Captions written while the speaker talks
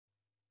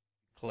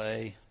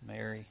Clay,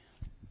 Mary.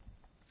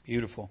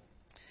 Beautiful.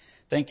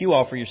 Thank you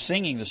all for your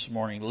singing this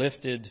morning.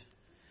 Lifted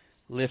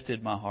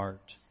my heart.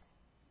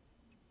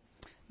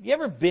 Have you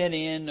ever been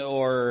in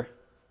or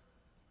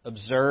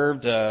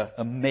observed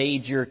a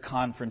major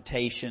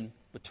confrontation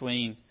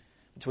between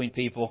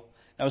people?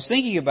 I was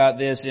thinking about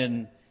this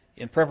in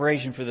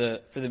preparation for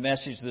the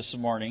message this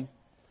morning.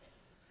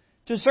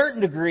 To a certain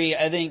degree,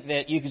 I think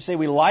that you can say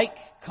we like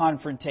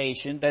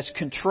confrontation that's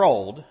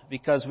controlled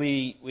because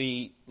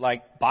we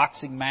like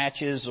boxing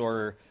matches,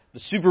 or the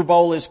Super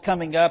Bowl is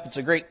coming up. It's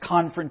a great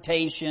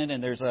confrontation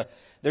and there's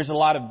a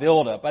lot of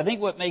buildup. I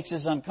think what makes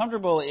us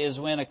uncomfortable is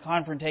when a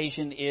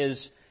confrontation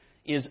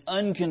is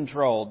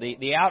uncontrolled.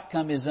 The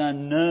outcome is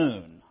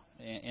unknown,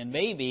 and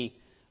maybe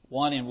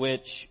one in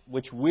which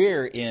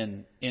we're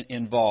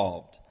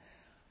involved.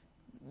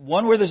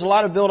 One where there's a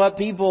lot of build-up.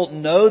 People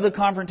know the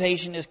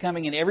confrontation is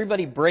coming, and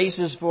everybody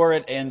braces for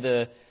it, and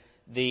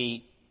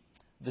the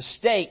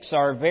stakes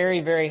are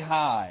very, very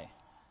high.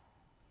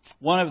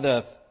 One of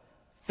the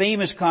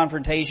famous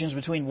confrontations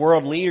between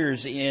world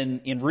leaders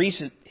in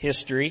recent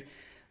history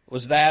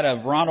was that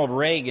of Ronald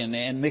Reagan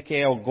and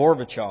Mikhail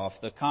Gorbachev,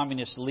 the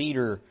communist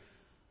leader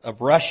of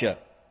Russia.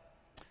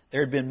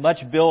 There had been much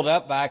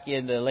build-up back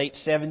in the late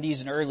 70s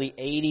and early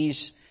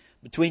 80s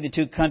between the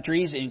two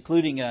countries,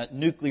 including a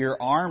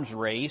nuclear arms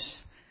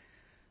race.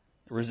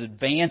 There was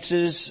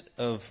advances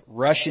of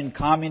Russian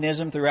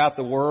communism throughout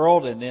the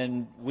world, and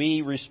then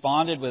we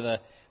responded with a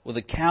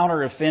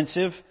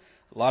counteroffensive.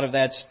 A lot of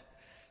that's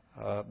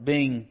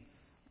being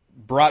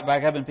brought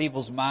back up in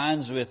people's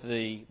minds with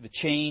the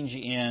change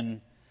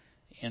in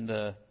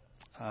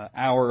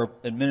our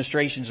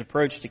administration's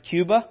approach to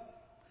Cuba.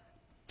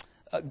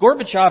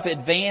 Gorbachev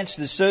advanced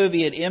the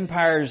Soviet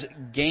Empire's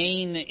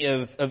gain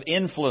of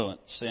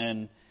influence,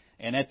 and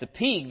at the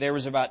peak there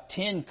was about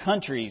 10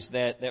 countries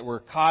that were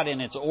caught in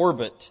its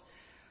orbit.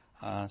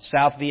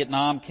 South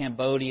Vietnam,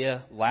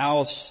 Cambodia,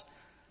 Laos,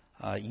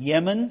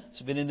 Yemen.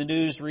 It's been in the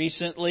news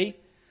recently.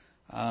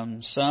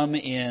 Some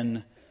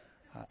in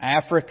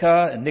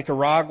Africa,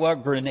 Nicaragua,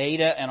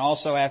 Grenada, and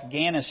also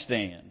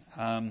Afghanistan.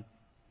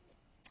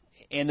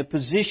 And the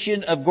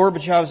position of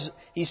Gorbachev,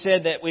 he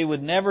said that we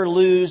would never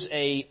lose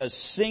a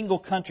single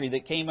country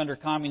that came under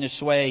communist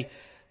sway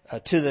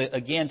to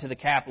the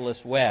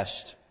capitalist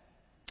West.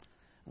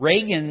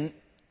 Reagan,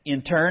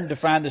 in turn,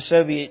 defined the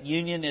Soviet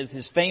Union as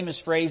his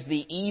famous phrase,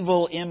 the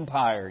evil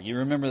empire. You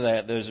remember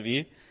that, those of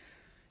you?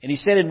 And he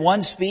said in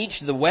one speech,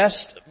 the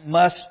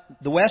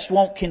West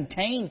won't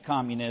contain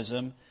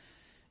communism,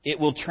 it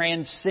will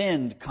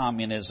transcend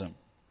communism.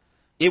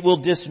 It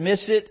will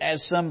dismiss it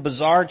as some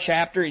bizarre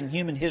chapter in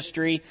human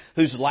history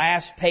whose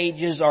last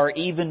pages are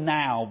even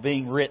now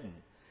being written.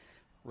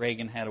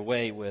 Reagan had a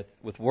way with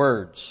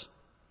words.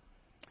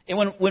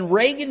 And when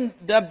Reagan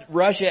dubbed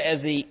Russia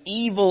as the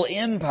evil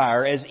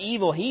empire, as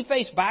evil, he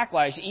faced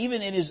backlash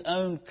even in his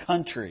own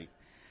country.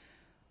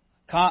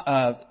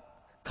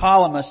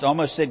 Columnist,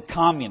 almost said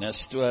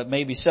communist,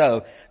 maybe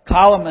so.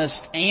 Columnist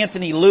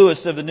Anthony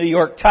Lewis of the New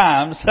York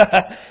Times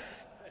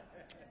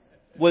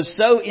was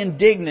so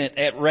indignant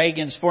at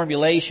Reagan's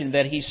formulation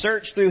that he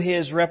searched through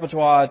his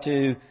repertoire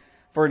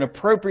for an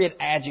appropriate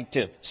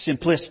adjective: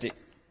 simplistic,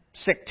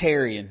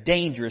 sectarian,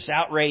 dangerous,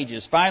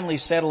 outrageous, finally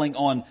settling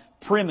on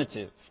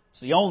primitive. It's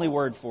the only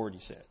word for it,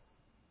 he said.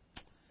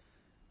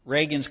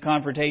 Reagan's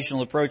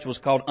confrontational approach was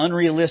called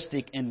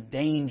unrealistic and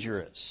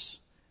dangerous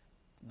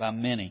by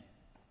many.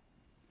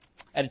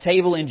 At a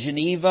table in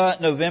Geneva,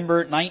 November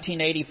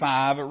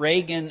 1985,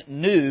 Reagan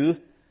knew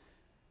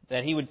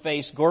that he would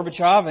face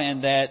Gorbachev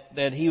and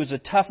that he was a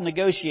tough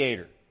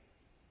negotiator.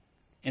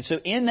 And so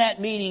in that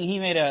meeting, he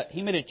made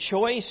a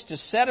choice to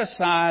set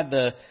aside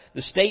the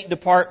State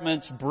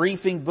Department's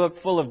briefing book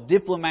full of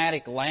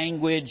diplomatic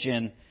language,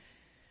 and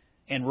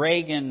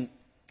Reagan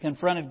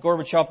confronted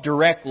Gorbachev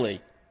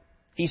directly.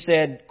 He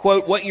said,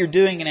 quote, "What you're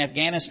doing in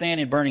Afghanistan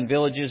and burning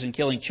villages and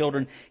killing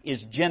children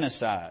is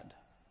genocide.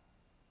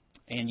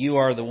 And you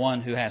are the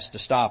one who has to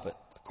stop it."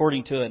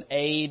 According to an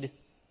aide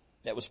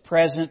that was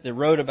present, that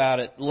wrote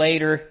about it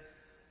later,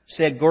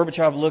 said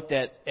Gorbachev looked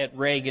at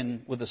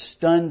Reagan with a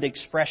stunned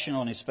expression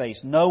on his face.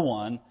 No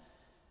one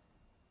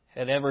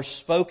had ever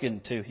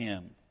spoken to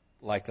him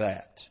like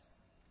that.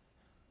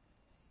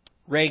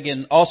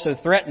 Reagan also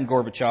threatened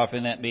Gorbachev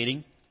in that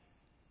meeting.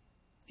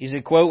 He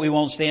said, quote, "We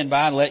won't stand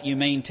by and let you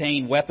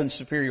maintain weapons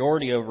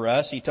superiority over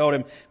us." He told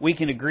him, "We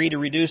can agree to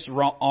reduce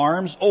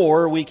arms,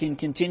 or we can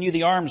continue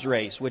the arms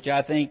race, which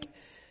I think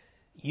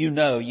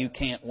you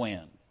can't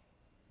win."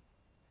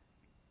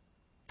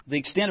 The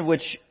extent of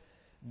which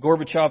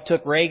Gorbachev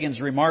took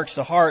Reagan's remarks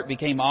to heart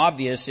became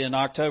obvious in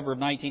October of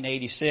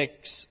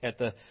 1986 at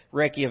the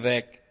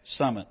Reykjavik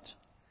summit.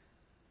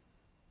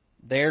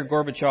 There,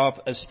 Gorbachev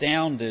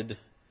astounded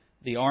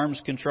the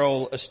arms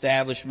control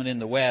establishment in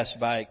the West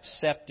by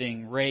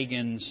accepting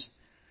Reagan's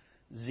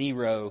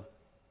zero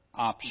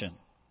option.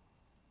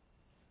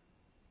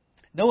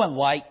 No one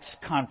likes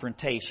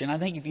confrontation. I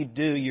think if you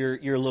do,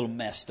 you're a little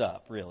messed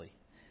up, really.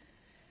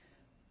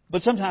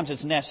 But sometimes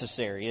it's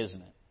necessary,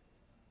 isn't it?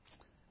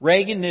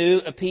 Reagan knew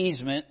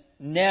appeasement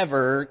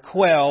never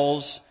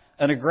quells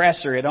an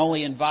aggressor. It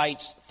only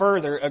invites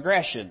further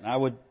aggression. I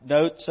would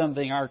note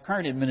something our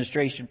current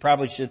administration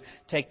probably should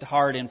take to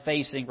heart in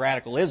facing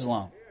radical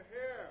Islam.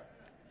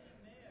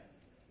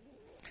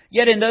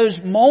 Yet in those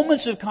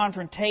moments of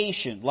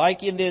confrontation,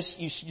 like in this,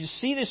 you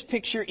see this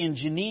picture in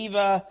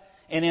Geneva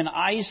and in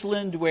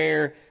Iceland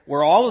where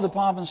all of the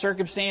pomp and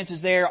circumstance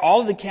is there,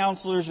 all of the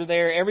counselors are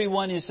there,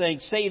 everyone is saying,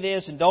 say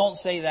this and don't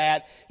say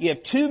that. You have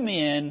two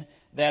men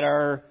that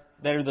are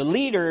the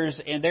leaders,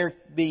 and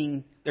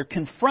they're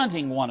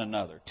confronting one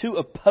another. Two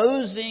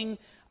opposing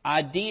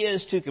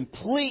ideas, two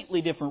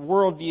completely different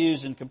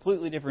worldviews and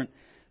completely different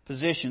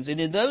positions. And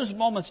in those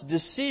moments,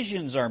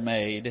 decisions are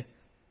made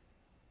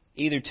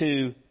either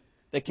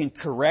that can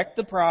correct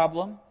the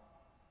problem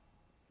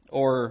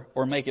or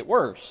make it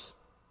worse.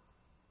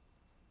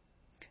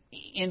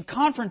 In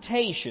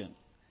confrontation,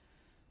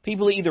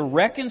 people either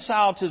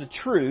reconcile to the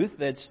truth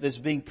that's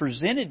being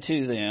presented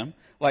to them,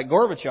 like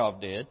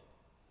Gorbachev did,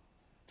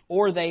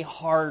 or they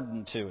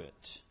harden to it,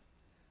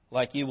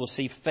 like you will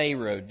see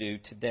Pharaoh do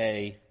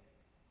today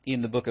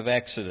in the book of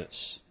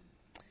Exodus.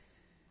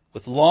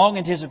 With long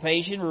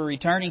anticipation, we're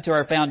returning to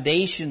our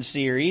Foundation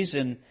series,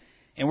 and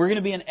we're going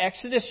to be in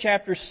Exodus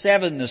chapter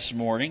 7 this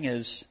morning,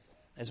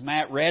 as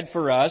Matt read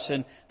for us.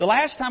 And the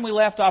last time we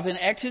left off in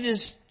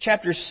Exodus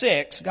chapter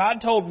 6,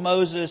 God told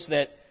Moses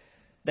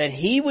that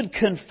he would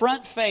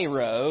confront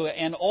Pharaoh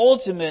and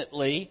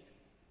ultimately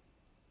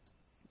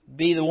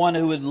be the one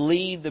who would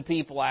lead the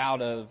people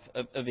out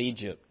of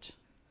Egypt.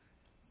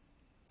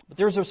 But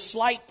there was a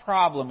slight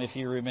problem, if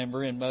you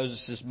remember, in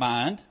Moses'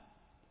 mind.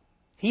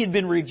 He had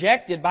been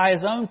rejected by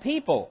his own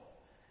people.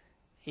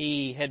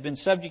 He had been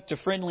subject to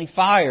friendly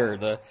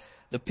fire.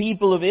 The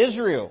people of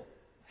Israel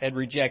had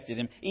rejected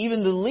him.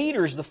 Even the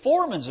leaders, the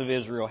foremans of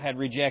Israel, had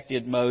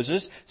rejected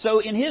Moses. So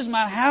in his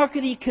mind, how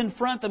could he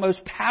confront the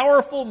most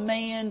powerful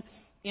man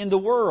in the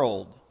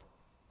world?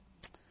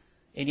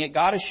 And yet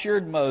God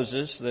assured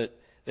Moses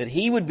that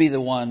he would be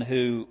the one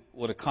who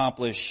would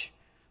accomplish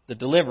the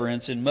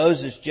deliverance, and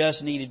Moses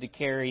just needed to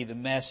carry the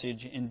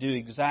message and do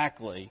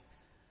exactly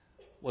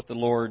what the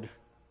Lord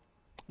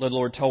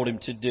told him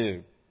to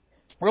do.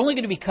 We're only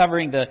going to be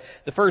covering the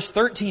first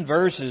 13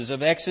 verses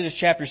of Exodus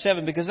chapter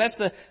 7 because that's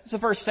the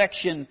first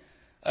section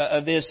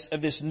of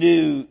this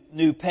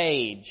new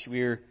page.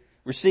 We're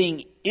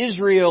seeing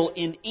Israel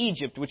in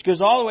Egypt, which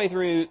goes all the way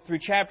through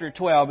chapter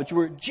 12, but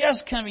we're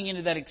just coming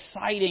into that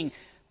exciting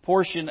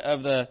portion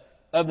of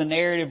the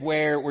narrative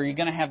where you're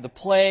going to have the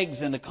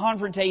plagues and the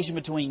confrontation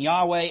between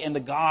Yahweh and the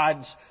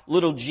gods,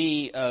 little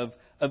g, of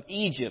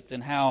Egypt,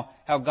 and how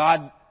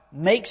God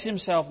makes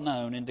Himself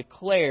known and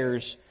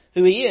declares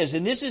who He is.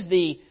 And this is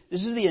the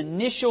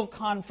initial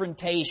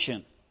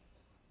confrontation.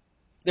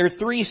 There are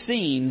three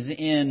scenes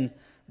in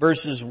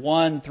verses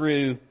 1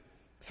 through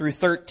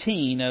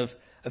 13 of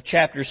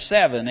chapter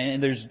 7,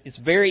 and it's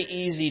very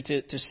easy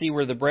to see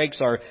where the breaks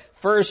are.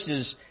 First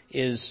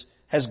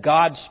has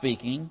God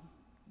speaking.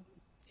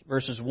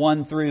 Verses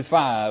 1 through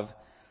 5.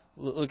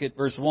 Look at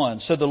verse 1.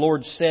 So the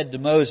Lord said to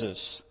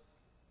Moses.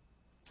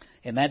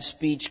 And that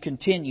speech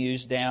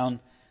continues down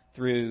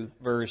through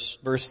verse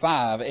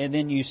 5. And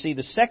then you see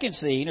the second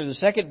scene, or the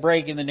second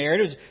break in the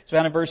narrative. It's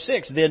found in verse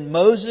 6. Then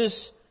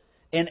Moses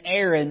and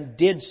Aaron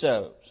did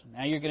so.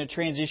 Now you're going to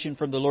transition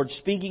from the Lord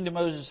speaking to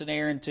Moses and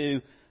Aaron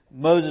to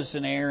Moses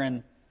and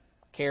Aaron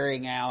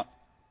carrying out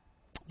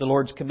the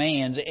Lord's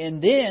commands.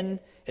 And then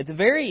at the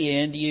very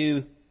end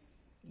you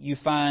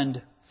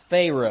find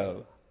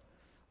Pharaoh.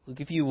 Look,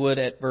 if you would,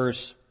 at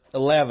verse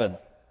 11.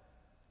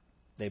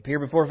 They appear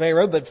before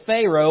Pharaoh, but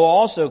Pharaoh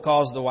also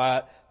called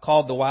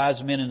the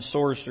wise men and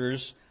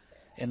sorcerers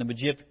and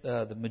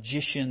the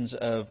magicians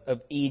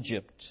of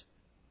Egypt.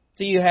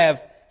 So you have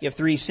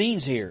three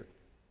scenes here.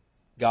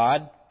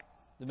 God,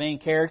 the main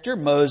character,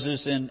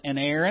 Moses and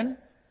Aaron,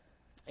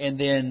 and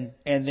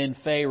then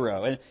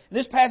Pharaoh. And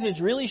this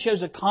passage really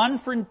shows a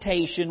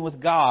confrontation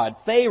with God.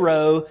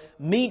 Pharaoh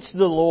meets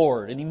the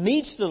Lord, and he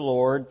meets the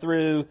Lord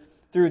through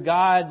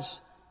God's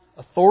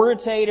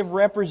authoritative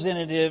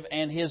representative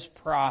and His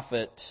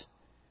prophet,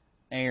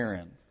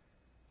 Aaron.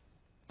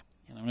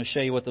 And I'm going to show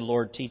you what the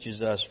Lord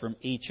teaches us from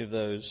each of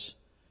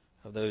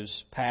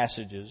those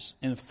passages.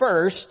 And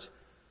first,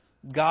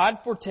 God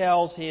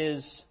foretells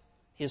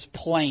His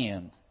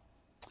plan.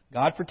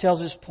 God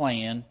foretells His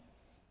plan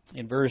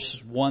in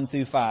verses 1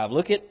 through 5.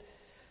 Look if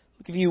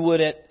you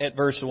would at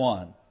verse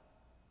 1.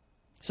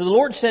 So the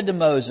Lord said to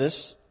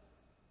Moses,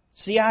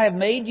 See, I have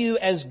made you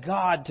as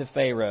God to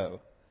Pharaoh,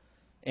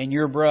 and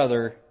your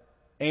brother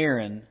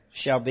Aaron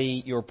shall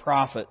be your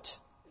prophet,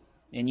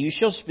 and you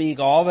shall speak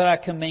all that I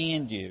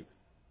command you.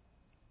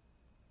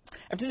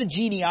 After the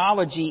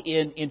genealogy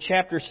in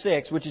chapter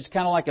 6, which is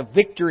kind of like a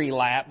victory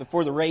lap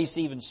before the race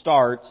even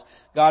starts,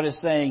 God is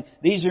saying,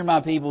 these are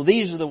my people,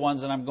 these are the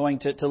ones that I'm going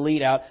to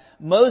lead out.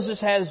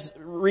 Moses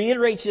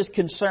reiterates his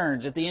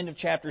concerns at the end of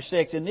chapter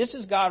 6, and this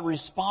is God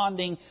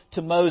responding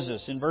to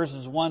Moses in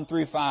verses 1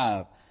 through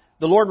 5.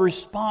 The Lord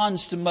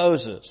responds to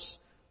Moses.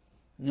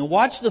 Now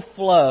watch the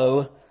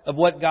flow of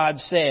what God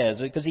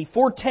says. Because He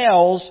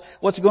foretells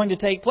what's going to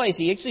take place.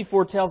 He actually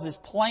foretells His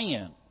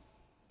plan.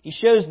 He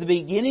shows the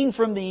beginning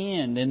from the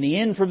end and the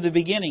end from the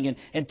beginning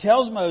and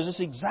tells Moses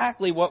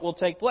exactly what will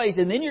take place.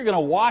 And then you're going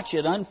to watch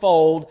it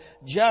unfold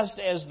just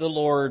as the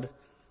Lord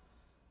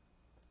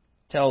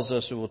tells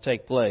us it will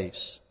take place.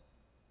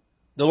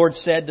 The Lord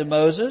said to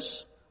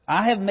Moses,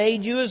 I have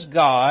made you as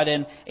God,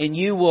 and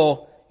you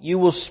will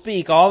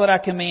speak all that I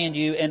command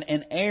you,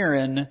 and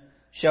Aaron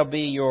shall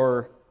be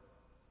your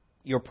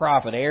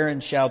prophet.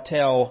 Aaron shall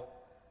tell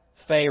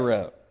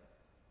Pharaoh.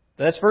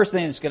 That's the first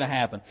thing that's going to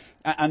happen.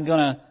 I'm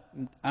going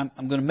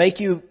to make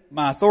you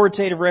my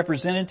authoritative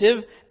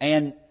representative,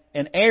 and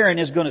Aaron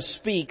is going to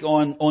speak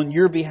on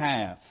your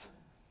behalf.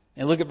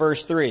 And look at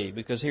verse 3,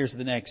 because here's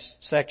the next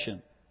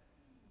section.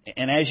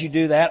 And as you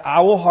do that,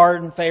 I will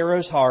harden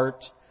Pharaoh's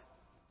heart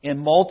and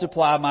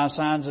multiply my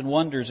signs and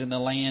wonders in the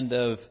land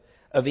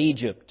of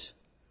Egypt.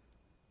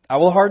 I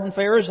will harden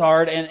Pharaoh's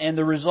heart, and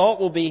the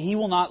result will be he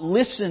will not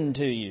listen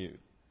to you.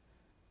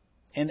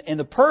 And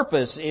the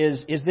purpose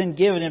is then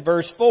given in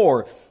verse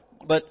 4.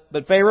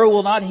 But Pharaoh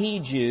will not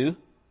heed you,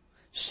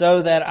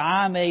 so that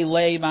I may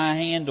lay my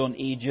hand on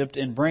Egypt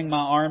and bring my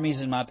armies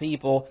and my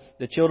people,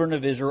 the children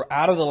of Israel,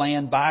 out of the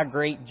land by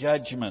great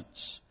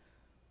judgments.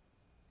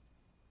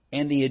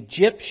 And the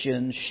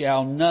Egyptians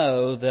shall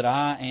know that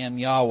I am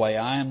Yahweh,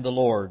 I am the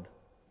Lord,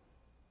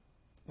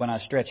 when I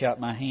stretch out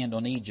my hand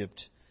on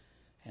Egypt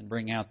and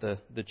bring out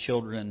the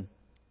children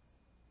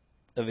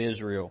of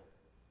Israel.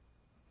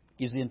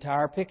 Gives the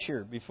entire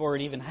picture before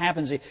it even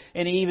happens.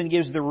 And He even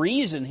gives the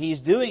reason He's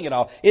doing it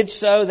all. It's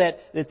so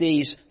that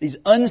these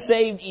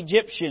unsaved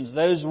Egyptians,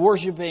 those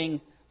worshiping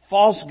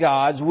false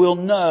gods, will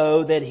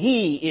know that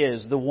He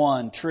is the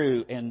one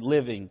true and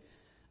living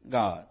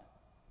God.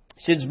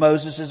 He sends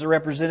Moses as a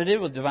representative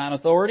with divine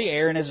authority,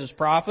 Aaron as his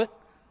prophet.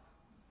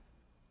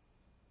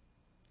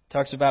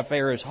 Talks about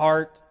Pharaoh's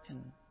heart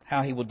and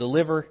how he will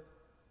deliver.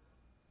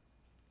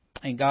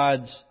 And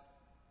God's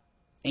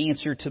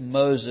answer to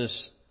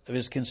Moses of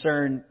his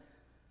concern,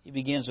 he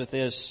begins with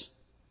this.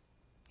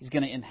 He's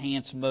going to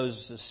enhance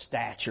Moses'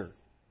 stature.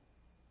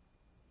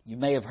 You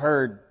may have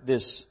heard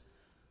this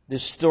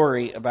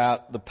story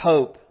about the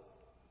Pope.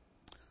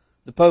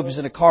 The Pope was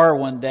in a car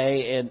one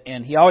day,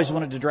 and he always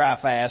wanted to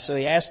drive fast, so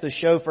he asked the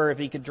chauffeur if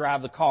he could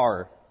drive the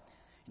car.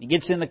 And he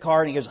gets in the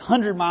car, and he goes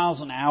 100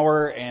 miles an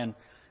hour, and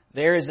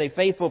there is a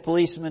faithful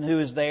policeman who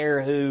is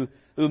there who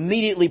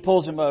immediately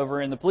pulls him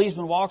over, and the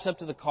policeman walks up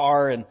to the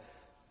car, and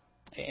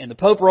the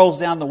Pope rolls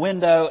down the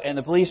window, and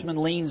the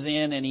policeman leans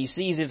in, and he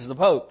sees it's the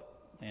Pope.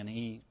 And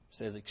he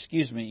says,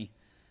 "Excuse me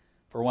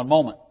for one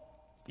moment."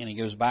 And he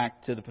goes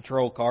back to the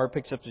patrol car,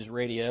 picks up his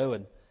radio,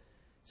 and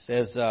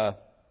says,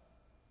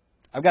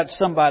 "I've got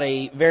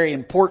somebody very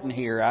important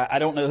here. I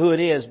don't know who it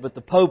is, but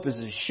the Pope is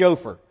his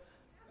chauffeur."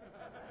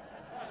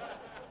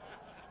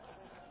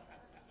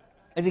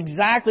 That's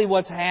exactly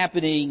what's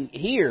happening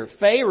here.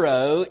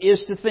 Pharaoh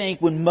is to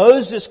think when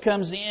Moses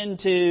comes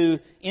into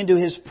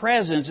his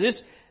presence,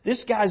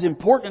 this guy's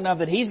important enough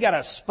that he's got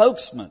a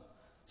spokesman.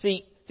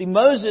 See,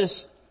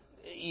 Moses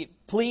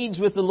pleads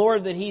with the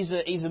Lord that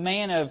he's a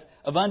man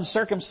of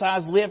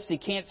uncircumcised lips. He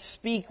can't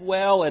speak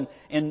well,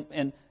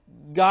 and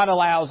God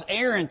allows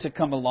Aaron to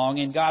come along,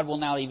 and God will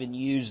now even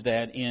use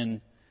that in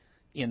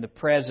the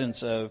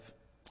presence of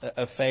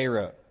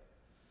Pharaoh.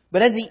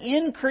 But as he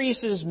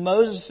increases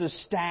Moses'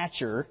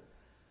 stature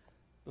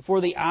before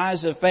the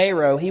eyes of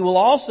Pharaoh, he will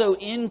also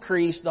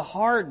increase the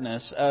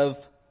hardness of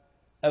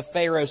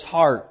Pharaoh's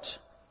heart.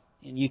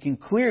 And you can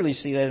clearly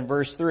see that in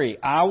verse 3.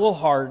 I will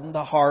harden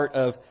the heart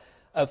of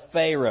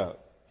Pharaoh.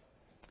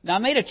 Now I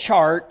made a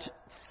chart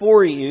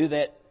for you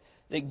that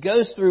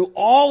goes through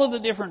all of the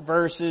different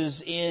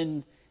verses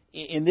in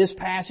this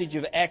passage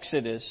of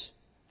Exodus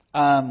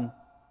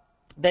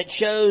that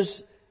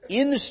shows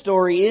in the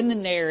story, in the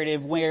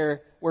narrative,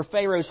 where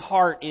Pharaoh's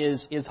heart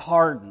is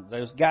hardened.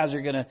 Those guys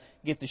are going to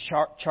get the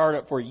chart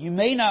up for you. You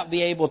may not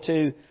be able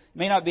to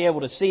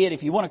see it.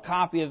 If you want a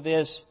copy of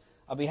this,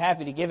 I'll be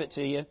happy to give it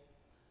to you.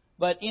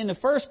 But in the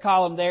first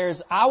column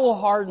there's, I will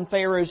harden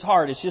Pharaoh's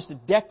heart. It's just a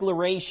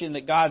declaration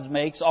that God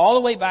makes all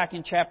the way back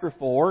in chapter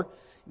 4.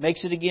 He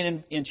makes it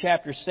again in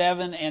chapter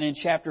 7 and in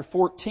chapter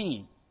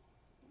 14.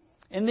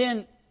 And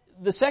then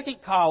the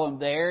second column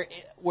there,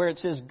 where it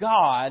says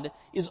God,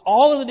 is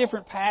all of the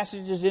different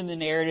passages in the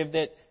narrative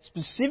that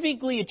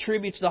specifically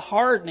attributes the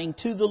hardening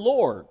to the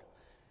Lord.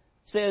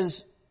 It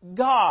says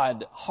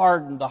God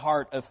hardened the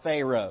heart of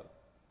Pharaoh.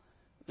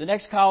 The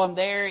next column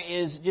there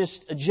is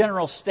just a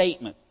general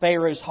statement.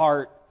 Pharaoh's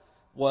heart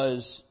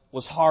was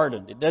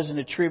hardened. It doesn't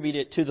attribute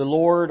it to the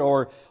Lord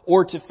or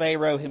to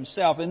Pharaoh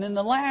himself. And then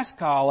the last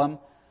column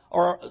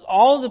are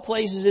all of the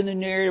places in the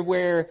narrative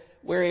where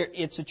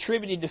it's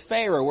attributed to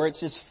Pharaoh, where it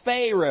says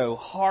Pharaoh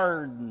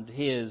hardened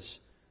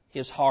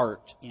his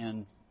heart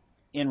in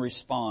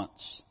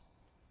response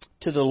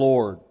to the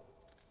Lord.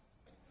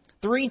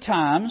 3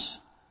 times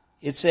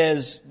it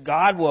says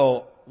God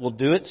will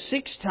do it.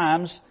 6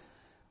 times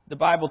the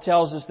Bible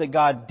tells us that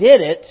God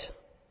did it.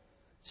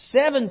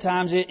 7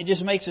 times it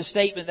just makes a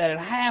statement that it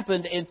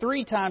happened, and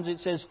 3 times it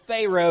says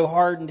Pharaoh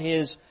hardened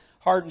his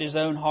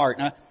own heart.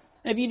 Now,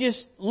 if you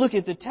just look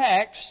at the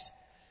text,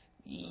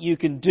 you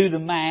can do the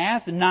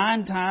math.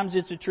 9 times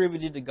it's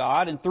attributed to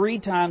God, and 3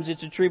 times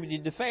it's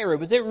attributed to Pharaoh.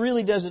 But that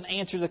really doesn't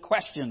answer the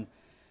question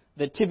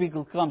that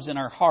typically comes in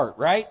our heart,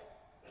 right?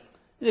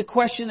 The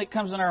question that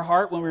comes in our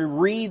heart when we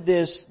read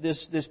this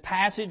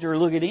passage or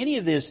look at any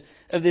of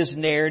this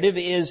narrative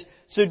is,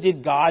 so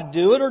did God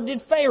do it or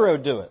did Pharaoh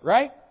do it,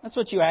 right? That's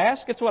what you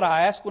ask. That's what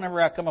I ask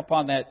whenever I come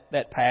upon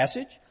that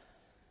passage.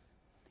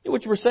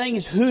 What we're saying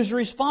is, who's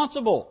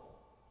responsible?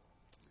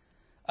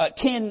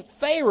 Can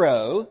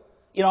Pharaoh,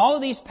 in all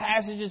of these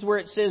passages where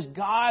it says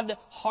God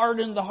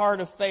hardened the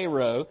heart of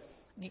Pharaoh,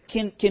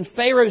 can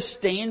Pharaoh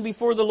stand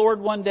before the Lord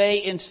one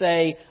day and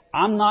say,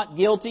 I'm not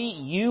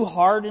guilty, you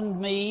hardened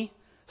me,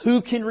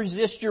 who can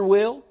resist your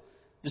will?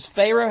 Does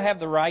Pharaoh have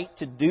the right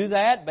to do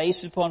that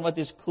based upon what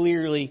this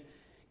clearly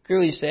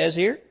says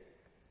here?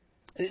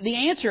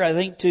 The answer, I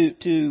think,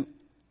 to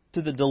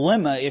the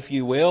dilemma, if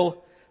you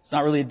will, it's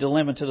not really a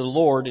dilemma to the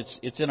Lord,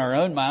 it's in our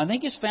own mind, I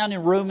think it's found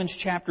in Romans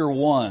chapter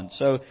 1.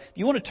 So if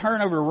you want to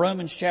turn over to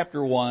Romans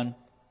chapter 1,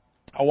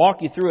 I'll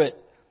walk you through it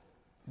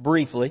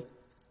briefly.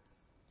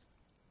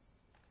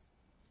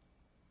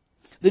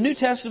 The New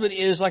Testament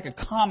is like a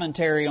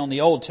commentary on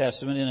the Old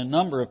Testament in a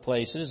number of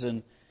places,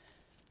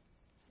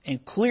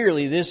 and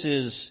clearly this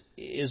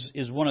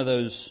is one of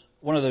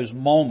those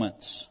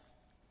moments.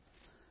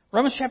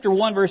 Romans chapter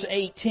 1 verse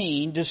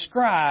 18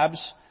 describes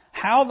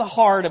how the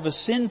heart of a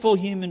sinful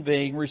human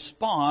being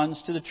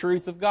responds to the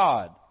truth of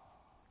God.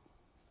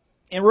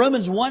 In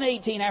Romans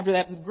 1:18, after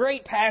that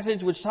great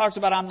passage which talks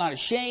about I'm not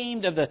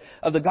ashamed of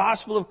the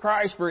gospel of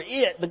Christ, for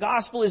the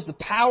gospel is the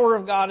power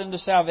of God unto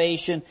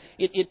salvation,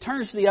 it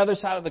turns to the other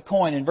side of the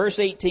coin. In verse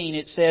 18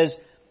 it says,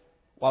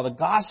 while the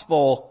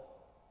gospel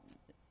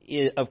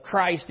of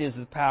Christ is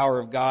the power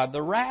of God,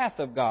 the wrath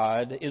of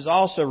God is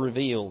also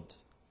revealed.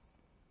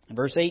 In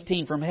verse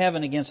 18, from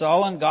heaven against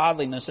all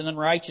ungodliness and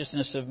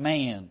unrighteousness of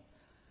man,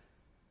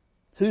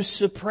 who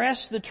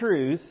suppress the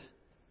truth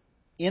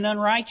in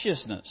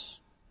unrighteousness.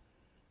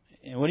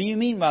 And what do you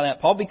mean by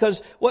that, Paul?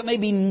 Because what may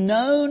be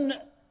known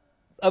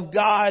of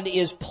God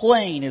is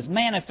plain, is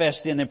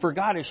manifest in them, for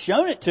God has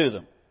shown it to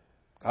them.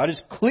 God has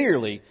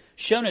clearly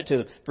shown it to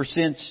them. For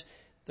since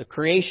the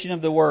creation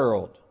of the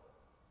world,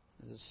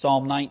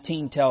 Psalm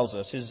 19 tells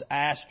us, His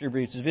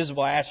attributes, His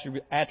visible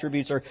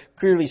attributes are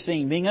clearly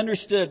seen, being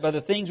understood by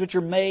the things which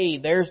are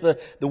made. There's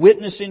the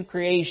witness in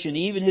creation,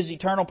 even His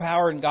eternal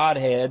power and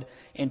Godhead.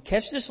 And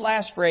catch this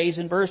last phrase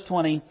in verse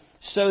 20,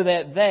 so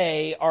that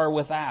they are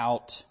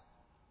without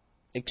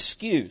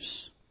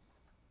excuse.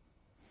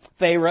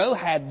 Pharaoh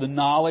had the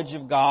knowledge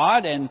of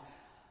God, and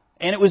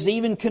it was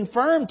even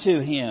confirmed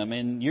to him.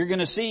 And you're going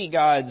to see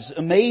God's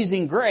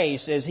amazing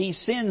grace as He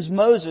sends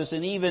Moses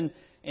and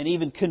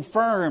even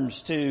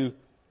confirms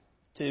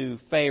to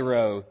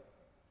Pharaoh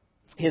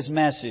his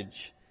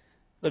message.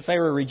 But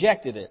Pharaoh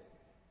rejected it.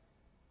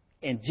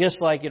 And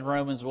just like in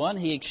Romans 1,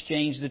 he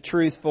exchanged the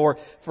truth for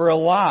a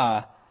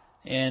lie.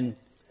 And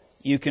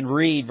you can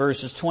read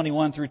verses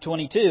 21 through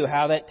 22,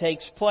 how that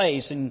takes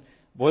place. And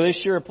boy,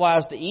 this sure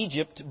applies to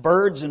Egypt.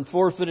 Birds and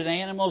four-footed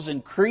animals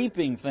and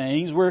creeping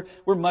things.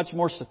 We're much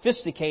more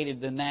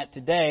sophisticated than that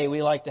today.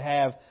 We like to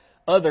have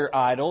other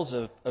idols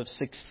of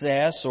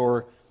success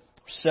or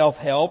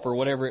self-help or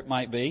whatever it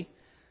might be.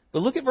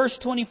 But look at verse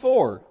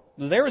 24.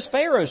 There was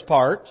Pharaoh's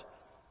part.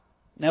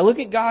 Now look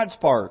at God's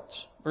part.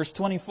 Verse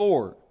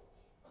 24.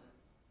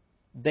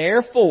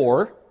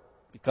 Therefore,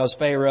 because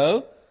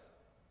Pharaoh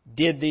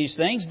did these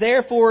things,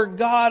 therefore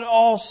God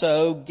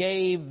also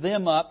gave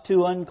them up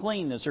to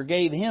uncleanness, or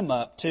gave him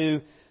up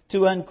to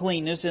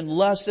uncleanness and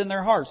lust in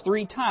their hearts.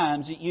 3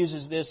 times it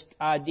uses this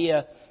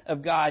idea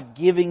of God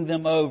giving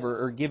them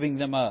over or giving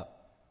them up.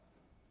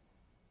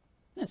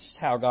 That's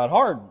how God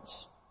hardens.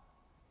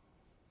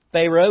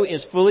 Pharaoh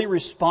is fully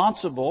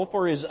responsible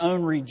for his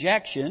own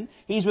rejection.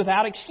 He's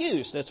without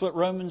excuse. That's what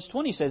Romans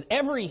 20 says.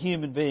 Every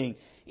human being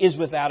is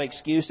without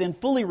excuse and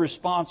fully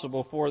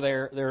responsible for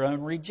their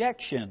own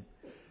rejection.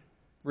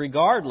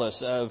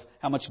 Regardless of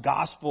how much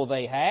gospel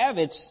they have,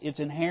 it's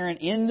inherent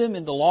in them,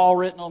 in the law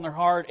written on their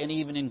heart, and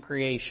even in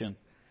creation.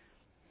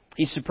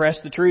 He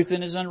suppressed the truth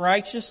in his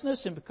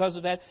unrighteousness, and because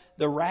of that,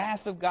 the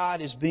wrath of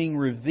God is being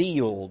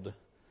revealed,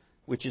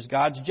 which is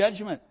God's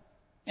judgment.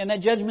 And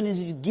that judgment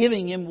is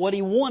giving him what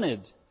he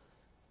wanted.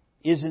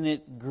 Isn't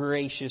it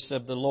gracious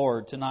of the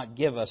Lord to not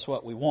give us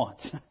what we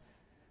want?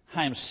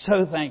 I am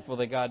so thankful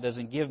that God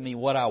doesn't give me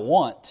what I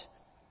want,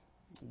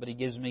 but He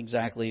gives me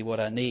exactly what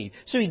I need.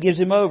 So He gives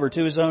him over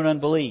to his own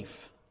unbelief.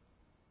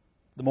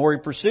 The more he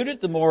pursued it,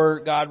 the more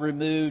God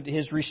removed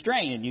His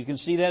restraint. And you can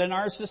see that in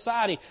our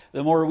society.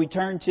 The more we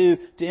turn to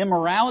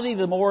immorality,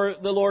 the more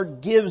the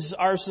Lord gives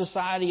our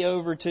society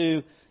over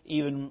to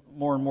even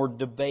more and more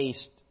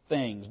debased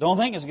things. Don't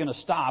think it's going to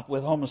stop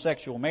with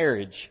homosexual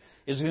marriage.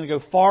 It's going to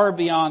go far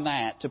beyond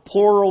that, to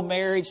plural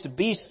marriage, to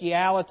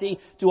bestiality,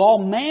 to all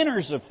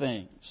manners of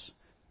things.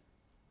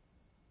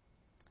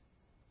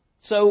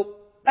 So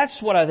that's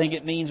what I think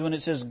it means when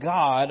it says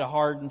God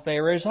hardened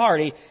Pharaoh's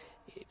heart.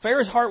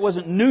 Pharaoh's heart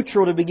wasn't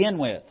neutral to begin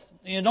with.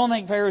 You don't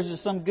think Pharaoh's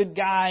just some good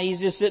guy. He's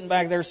just sitting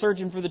back there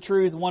searching for the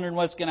truth, wondering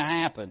what's going to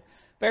happen.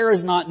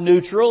 Pharaoh's not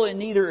neutral, and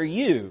neither are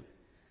you.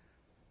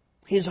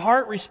 His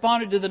heart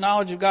responded to the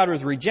knowledge of God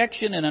with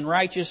rejection and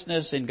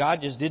unrighteousness, and God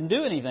just didn't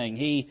do anything.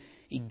 He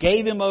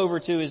gave him over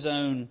to his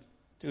own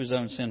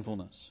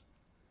sinfulness.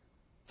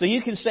 So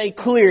you can say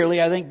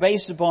clearly, I think,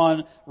 based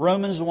upon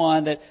Romans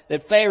 1,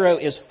 that Pharaoh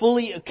is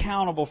fully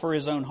accountable for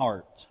his own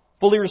heart,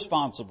 fully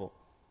responsible.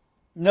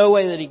 No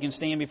way that he can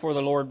stand before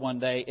the Lord one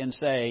day and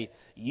say,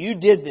 "You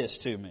did this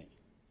to me."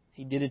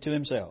 He did it to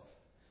himself,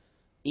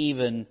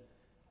 even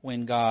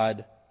when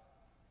God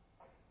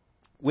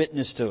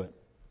witnessed to it.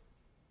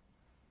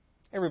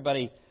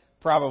 Everybody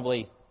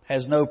probably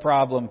has no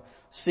problem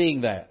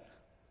seeing that.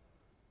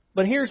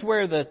 But here's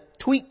where the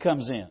tweak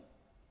comes in.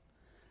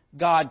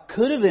 God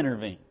could have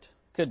intervened,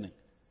 couldn't He?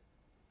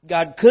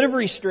 God could have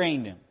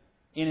restrained him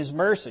in His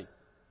mercy,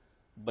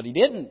 but He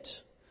didn't.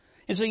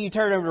 And so you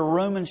turn over to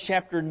Romans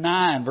chapter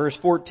 9, verse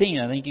 14.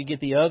 I think you get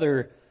the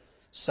other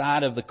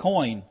side of the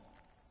coin.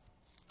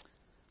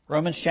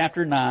 Romans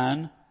chapter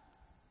 9,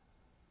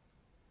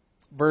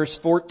 verse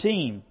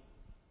 14.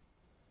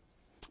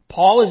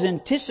 Paul is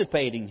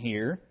anticipating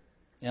here,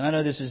 and I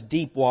know this is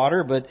deep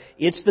water, but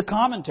it's the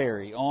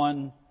commentary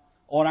on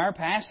our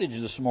passage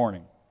this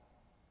morning.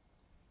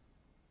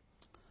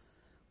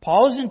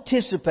 Paul is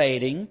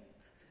anticipating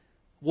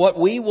what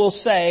we will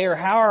say or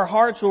how our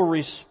hearts will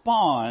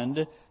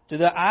respond to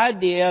the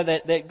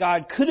idea that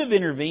God could have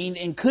intervened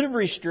and could have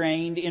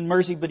restrained in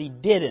mercy, but He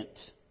didn't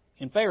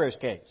in Pharaoh's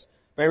case.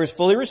 Pharaoh is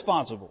fully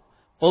responsible,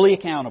 fully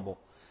accountable.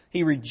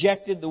 He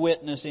rejected the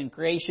witness in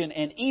creation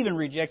and even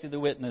rejected the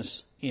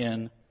witness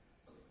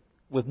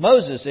with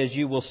Moses, as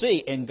you will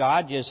see. And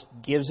God just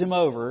gives him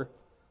over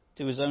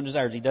to his own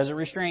desires. He doesn't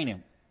restrain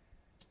him.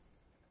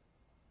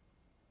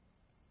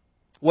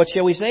 What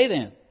shall we say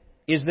then?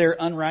 Is there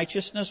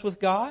unrighteousness with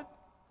God?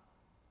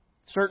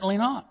 Certainly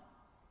not.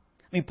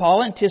 I mean,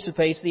 Paul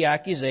anticipates the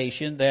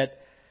accusation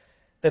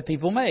that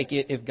people make.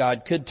 If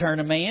God could turn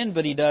a man,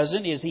 but He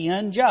doesn't, is He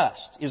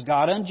unjust? Is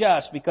God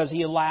unjust because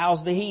He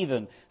allows the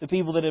heathen, the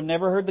people that have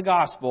never heard the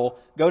gospel,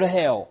 go to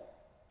hell?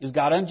 Is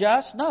God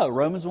unjust? No.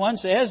 Romans 1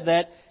 says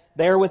that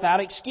they're without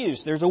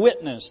excuse. There's a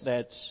witness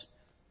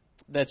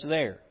that's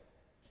there.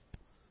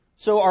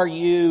 So are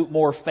you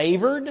more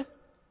favored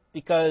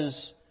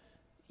because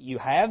you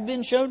have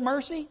been shown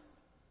mercy?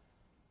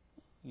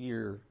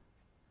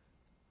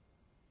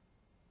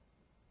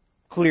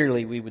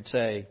 Clearly, we would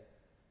say,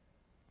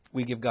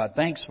 we give God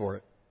thanks for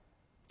it.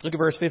 Look at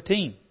verse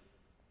 15.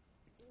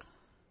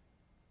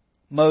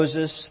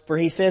 For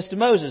He says to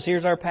Moses,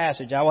 here's our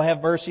passage, "I will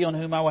have mercy on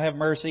whom I will have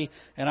mercy,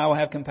 and I will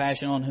have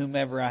compassion on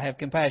whomever I have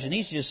compassion."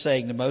 He's just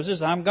saying to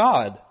Moses, I'm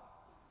God.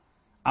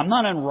 I'm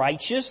not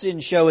unrighteous in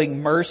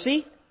showing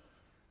mercy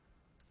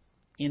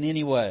in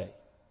any way.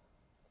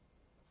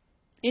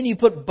 And you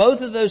put both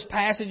of those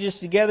passages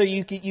together,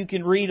 you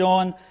can read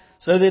on,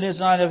 "So that it's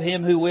not of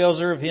him who wills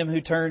or of him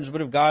who turns,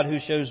 but of God who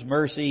shows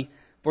mercy.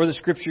 For the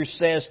Scripture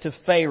says to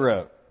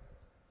Pharaoh,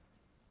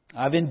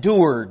 I've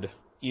endured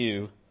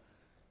you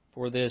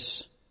for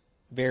this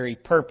very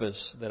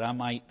purpose, that I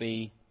might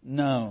be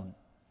known."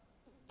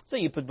 So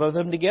you put both of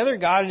them together.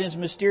 God in His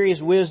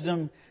mysterious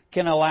wisdom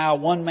can allow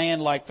one man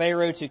like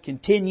Pharaoh to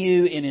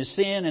continue in his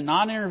sin and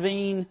not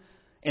intervene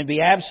and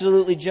be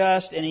absolutely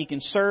just, and he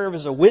can serve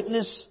as a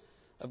witness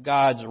of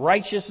God's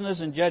righteousness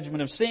and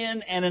judgment of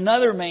sin. And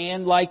another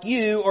man like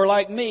you or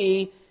like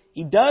me,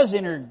 He does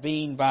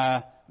intervene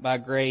by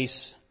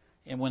grace,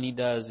 and when He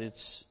does,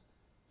 it's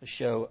a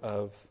show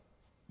of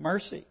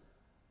mercy.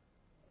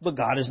 But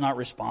God is not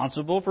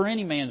responsible for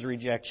any man's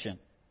rejection,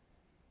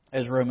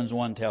 as Romans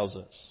 1 tells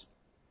us.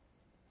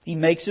 He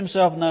makes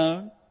Himself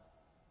known,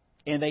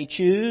 and they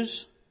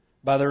choose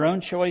by their own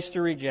choice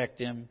to reject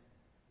Him,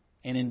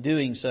 and in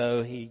doing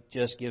so, He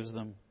just gives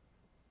them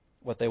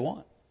what they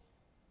want.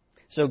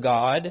 So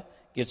God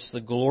gets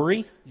the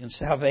glory in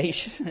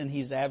salvation, and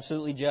He's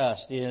absolutely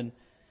just in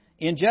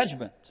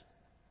judgment.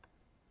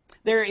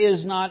 There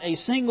is not a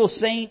single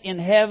saint in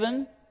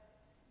heaven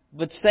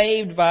but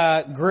saved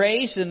by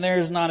grace, and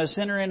there's not a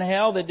sinner in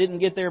hell that didn't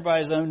get there by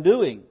his own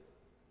doing.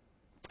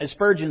 As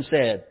Spurgeon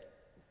said,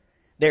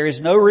 "There is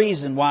no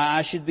reason why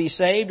I should be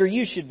saved or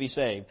you should be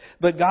saved,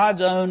 but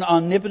God's own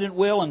omnipotent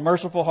will and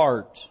merciful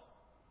heart.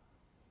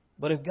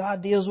 But if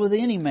God deals with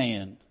any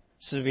man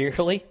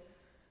severely,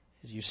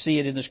 as you see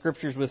it in the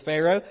Scriptures with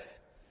Pharaoh,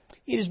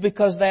 it is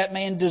because that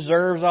man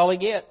deserves all he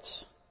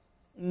gets."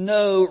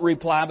 No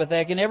reply, but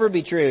that can never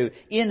be true.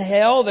 In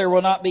hell there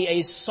will not be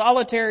a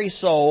solitary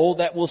soul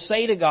that will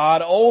say to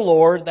God, "O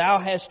Lord, Thou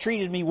hast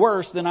treated me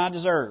worse than I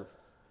deserve."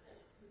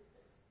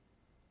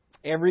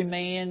 Every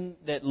man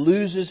that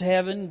loses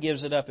heaven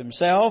gives it up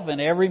himself, and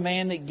every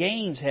man that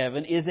gains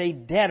heaven is a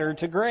debtor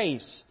to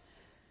grace.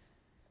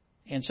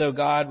 And so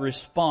God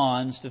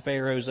responds to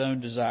Pharaoh's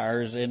own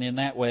desires, and in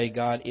that way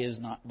God is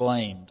not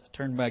blamed.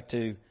 Turn back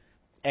to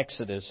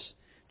Exodus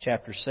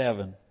chapter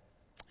 7,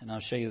 and I'll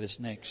show you this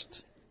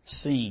next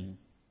scene.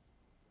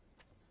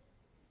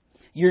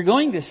 you're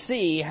going to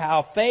see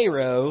how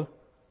Pharaoh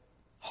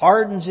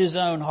hardens his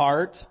own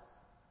heart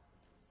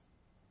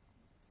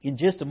in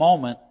just a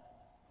moment.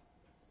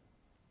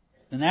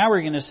 And now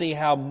we're going to see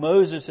how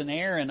Moses and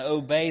Aaron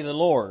obey the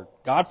Lord.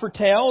 God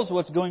foretells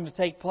what's going to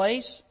take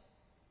place.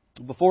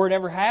 Before it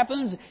ever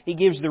happens, He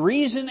gives the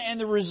reason and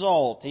the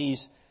result.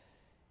 He's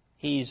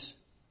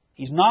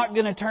not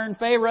going to turn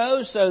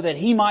Pharaoh so that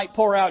he might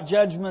pour out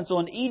judgments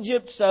on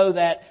Egypt, so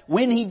that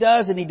when he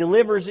does and he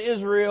delivers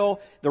Israel,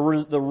 the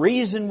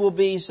reason will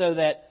be so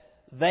that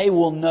they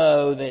will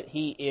know that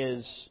He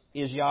is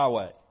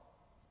Yahweh.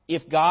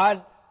 If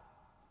God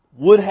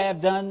would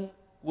have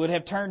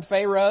turned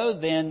Pharaoh,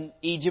 then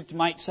Egypt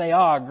might say,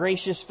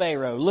 gracious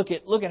Pharaoh, look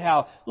at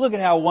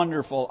how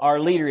wonderful our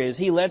leader is.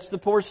 He lets the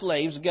poor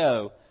slaves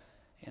go.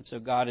 And so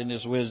God in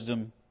His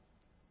wisdom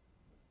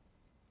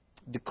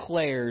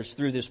declares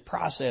through this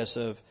process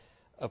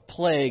of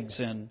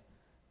plagues and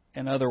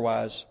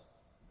otherwise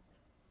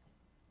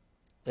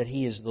that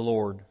He is the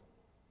Lord.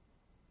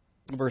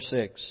 Verse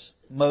 6,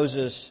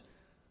 Moses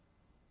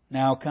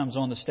now comes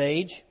on the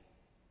stage.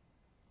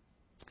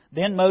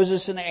 Then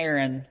Moses and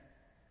Aaron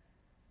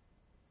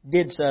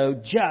did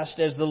so just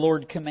as the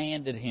Lord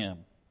commanded him.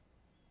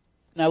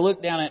 Now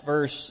look down at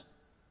verse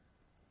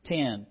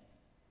 10.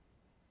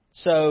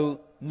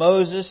 So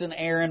Moses and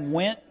Aaron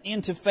went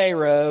into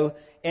Pharaoh,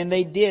 and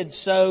they did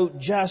so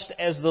just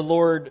as the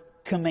Lord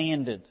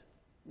commanded.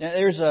 Now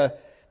there's a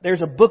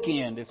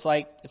bookend. It's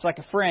like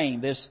a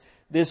frame.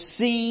 This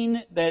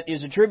scene that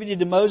is attributed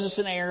to Moses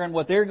and Aaron,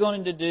 what they're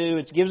going to do,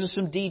 it gives us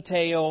some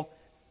detail.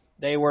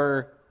 They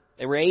were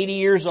 80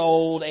 years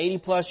old, 80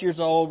 plus years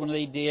old when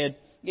they did.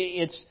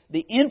 It's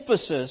the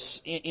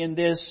emphasis in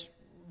this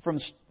from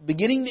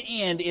beginning to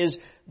end is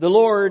the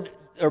Lord,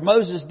 or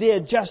Moses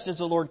did just as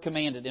the Lord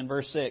commanded in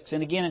verse 6.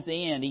 And again at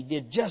the end, he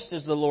did just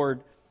as the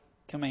Lord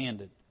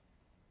commanded.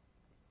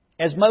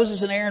 As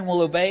Moses and Aaron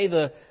will obey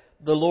the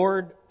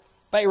Lord,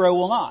 Pharaoh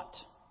will not.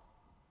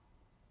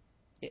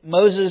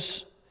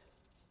 Moses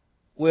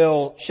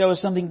will show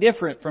us something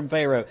different from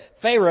Pharaoh.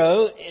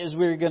 Pharaoh, as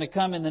we're going to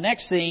come in the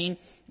next scene,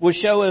 will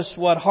show us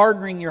what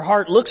hardening your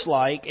heart looks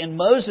like, and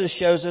Moses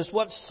shows us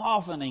what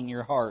softening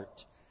your heart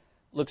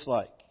looks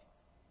like.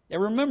 Now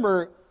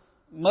remember,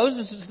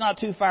 Moses is not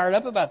too fired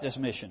up about this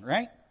mission,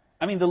 right?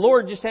 I mean, the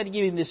Lord just had to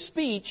give him this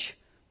speech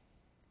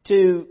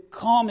to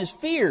calm his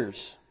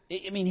fears.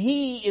 I mean,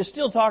 he is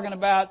still talking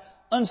about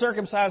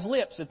uncircumcised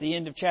lips at the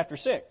end of chapter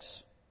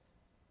 6.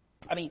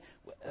 I mean,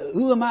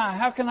 who am I?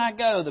 How can I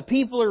go? The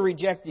people are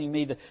rejecting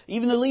me.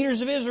 Even the leaders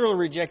of Israel are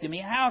rejecting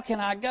me. How can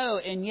I go?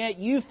 And yet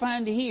you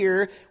find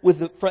here, with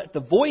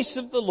the voice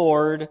of the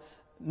Lord,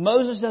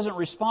 Moses doesn't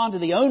respond to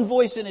his own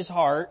voice in his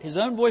heart,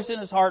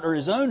 or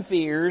his own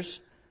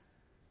fears.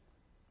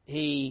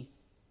 He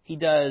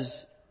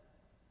does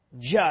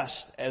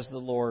just as the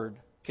Lord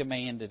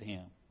commanded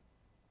him.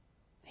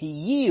 He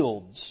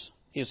yields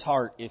his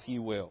heart, if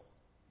you will,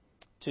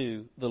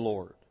 to the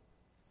Lord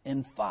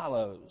and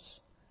follows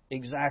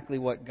exactly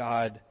what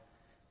God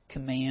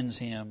commands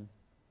him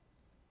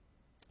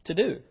to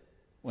do.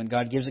 When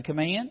God gives a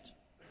command,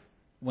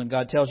 when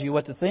God tells you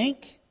what to think,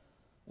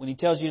 when He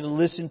tells you to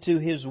listen to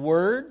His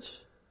words,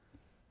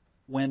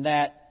 when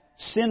that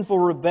sinful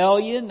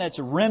rebellion that's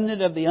a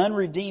remnant of the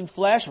unredeemed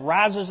flesh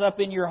rises up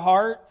in your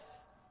heart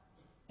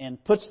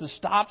and puts the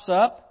stops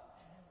up,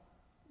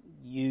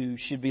 you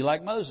should be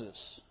like Moses.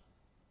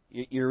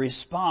 Your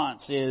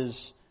response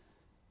is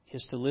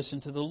to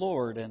listen to the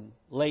Lord and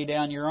lay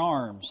down your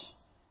arms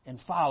and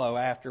follow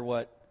after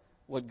what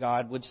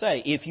God would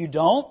say. If you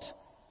don't,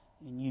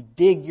 and you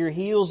dig your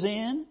heels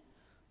in,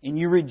 and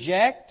you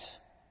reject,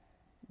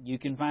 you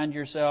can find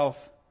yourself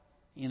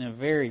in a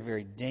very,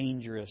 very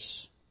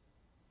dangerous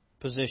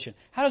position.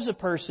 How does a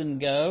person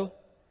go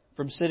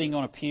from sitting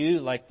on a pew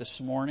like this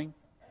morning,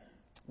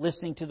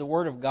 listening to the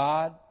Word of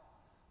God?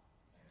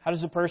 How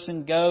does a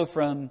person go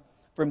from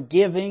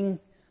giving,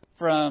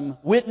 from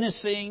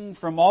witnessing,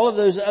 from all of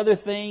those other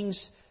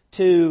things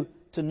to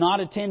not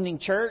attending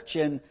church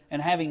and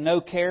having no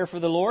care for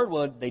the Lord?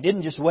 Well, they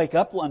didn't just wake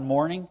up one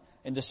morning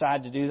and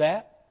decide to do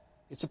that.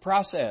 It's a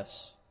process.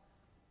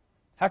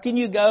 How can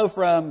you go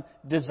from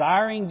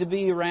desiring to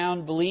be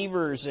around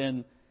believers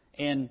and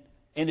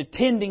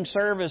attending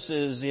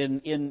services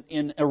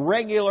in a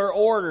regular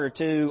order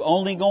to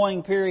only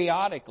going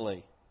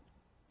periodically?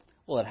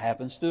 Well, it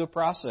happens through a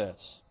process.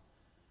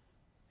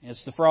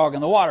 It's the frog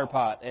in the water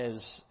pot,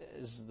 as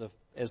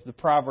the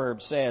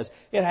proverb says.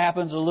 It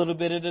happens a little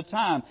bit at a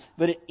time.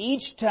 But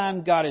each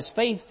time God is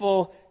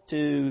faithful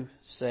to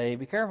say,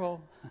 be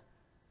careful.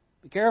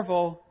 Be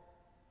careful.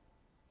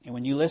 And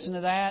when you listen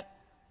to that,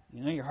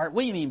 you know your heart,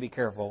 what do you mean be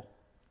careful?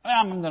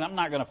 I'm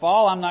not going to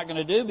fall. I'm not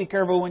going to do. Be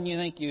careful when you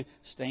think you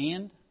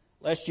stand,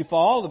 lest you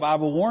fall. The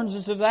Bible warns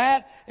us of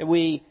that. And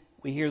we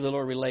hear the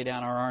Lord, we lay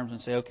down our arms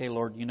and say, okay,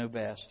 Lord, you know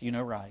best. You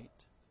know right.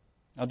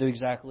 I'll do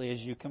exactly as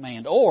you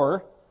command.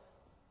 Or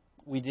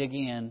we dig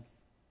in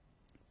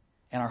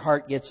and our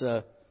heart gets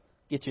a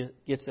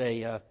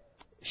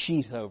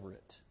sheath over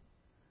it.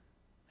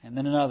 and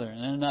then another,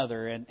 and then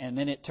another, and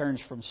then it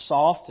turns from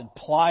soft and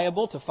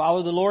pliable to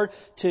follow the Lord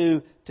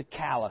to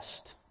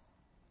calloused.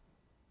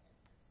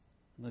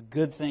 The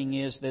good thing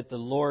is that the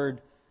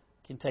Lord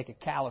can take a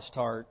calloused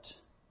heart.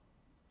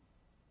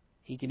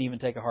 He can even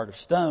take a heart of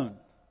stone,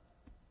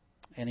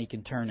 and He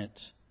can turn it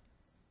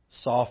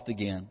soft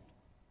again.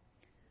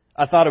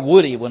 I thought of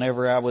Woody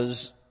whenever I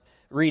was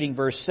reading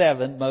verse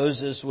 7.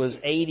 Moses was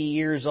 80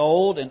 years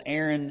old and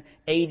Aaron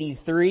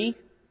 83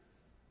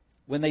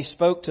 when they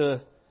spoke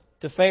to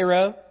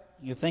Pharaoh.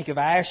 You think of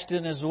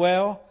Ashton as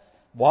well,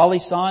 Wally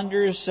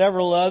Saunders,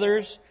 several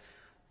others.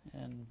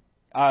 And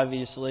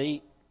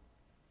obviously,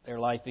 their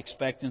life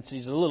expectancy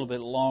is a little bit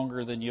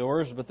longer than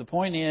yours. But the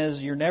point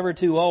is, you're never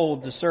too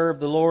old to serve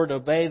the Lord,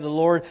 obey the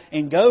Lord,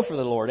 and go for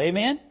the Lord.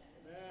 Amen?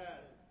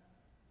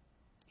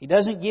 He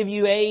doesn't give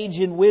you age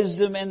and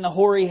wisdom and the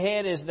hoary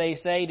head, as they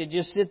say, to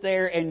just sit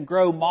there and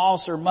grow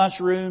moss or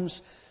mushrooms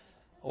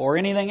or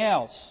anything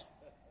else.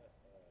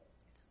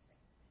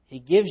 He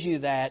gives you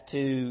that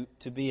to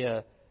be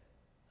a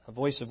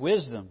voice of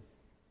wisdom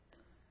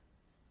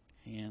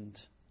and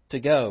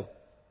to go.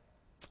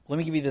 Let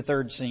me give you the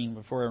third scene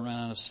before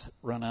I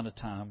run out of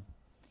time.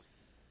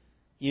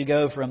 You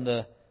go from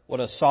what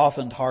a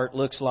softened heart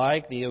looks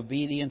like, the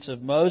obedience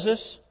of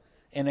Moses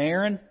and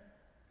Aaron,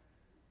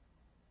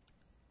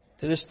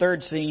 to this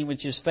third scene,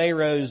 which is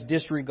Pharaoh's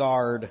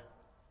disregard.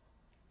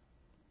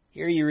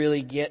 Here you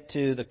really get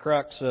to the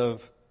crux of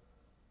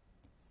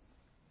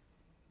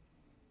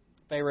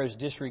Pharaoh's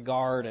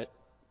disregard at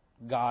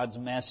God's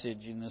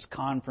message in this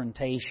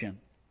confrontation.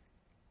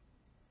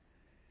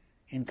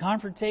 In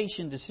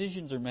confrontation,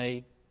 decisions are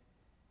made.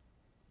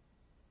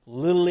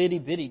 Little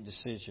itty-bitty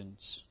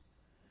decisions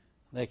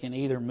that can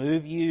either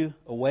move you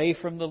away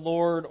from the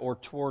Lord or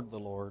toward the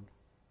Lord.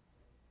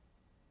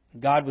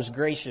 God was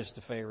gracious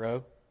to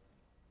Pharaoh.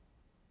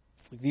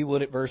 If you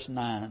would, at verse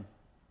 9.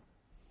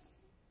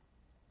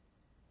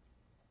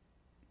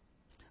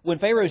 When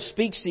Pharaoh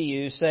speaks to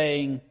you,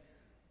 saying,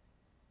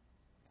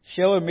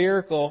 "Show a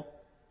miracle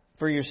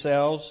for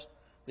yourselves,"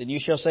 then you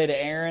shall say to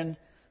Aaron,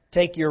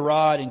 "Take your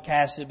rod and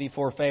cast it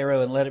before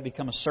Pharaoh and let it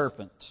become a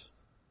serpent."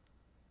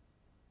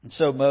 And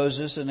so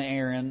Moses and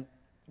Aaron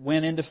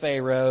went into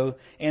Pharaoh,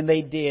 and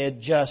they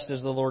did just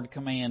as the Lord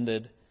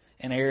commanded.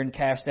 And Aaron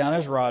cast down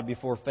his rod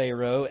before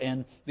Pharaoh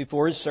and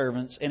before his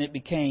servants, and it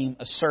became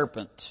a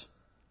serpent.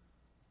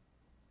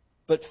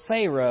 But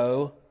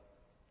Pharaoh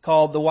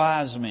called the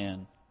wise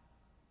men,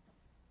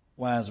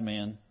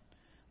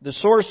 the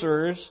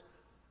sorcerers,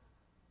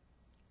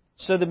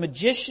 so the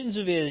magicians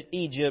of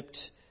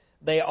Egypt,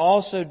 they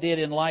also did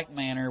in like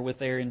manner with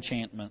their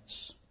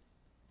enchantments.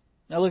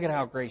 Now look at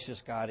how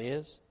gracious God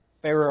is.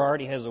 Pharaoh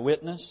already has a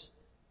witness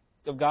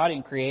of God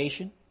in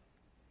creation.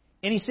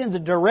 And he sends a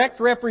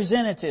direct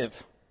representative.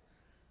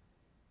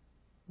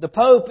 The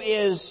Pope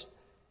is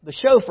the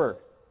chauffeur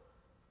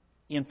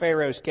in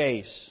Pharaoh's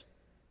case.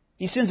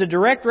 He sends a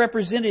direct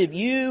representative.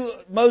 You,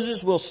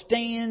 Moses, will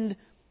stand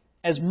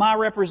as my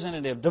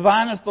representative,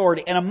 divine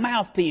authority, and a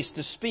mouthpiece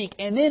to speak.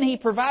 And then he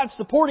provides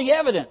supporting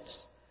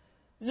evidence.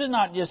 This is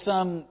not just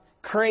some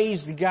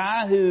crazed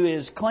guy who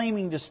is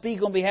claiming to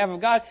speak on behalf of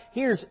God.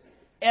 Here's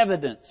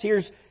evidence.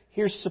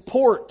 Here's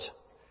support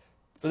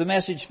for the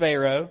message,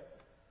 Pharaoh.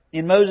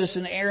 And Moses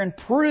and Aaron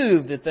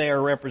prove that they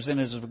are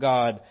representatives of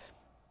God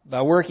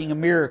by working a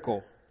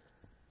miracle.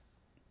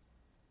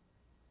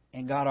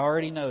 And God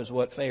already knows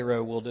what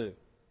Pharaoh will do.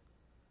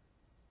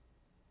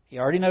 He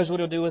already knows what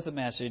He'll do with the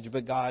message,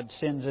 but God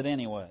sends it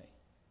anyway.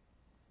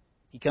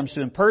 He comes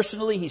to him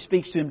personally. He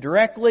speaks to him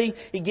directly.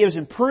 He gives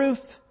him proof.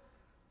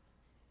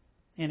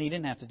 And he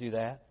didn't have to do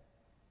that.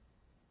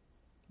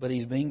 But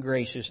He's being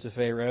gracious to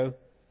Pharaoh,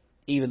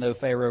 even though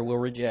Pharaoh will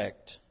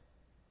reject.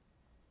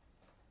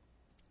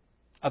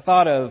 I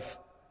thought of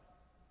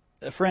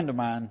a friend of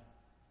mine.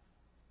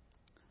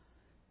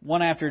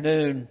 One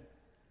afternoon,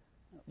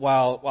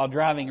 while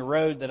driving a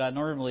road that I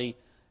normally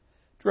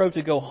drove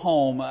to go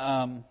home,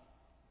 I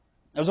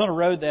was on a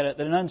road that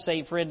an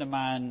unsaved friend of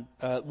mine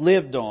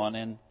lived on,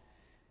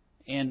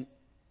 and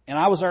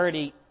I was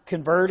already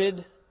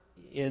converted.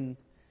 And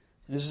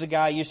this is a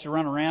guy I used to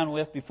run around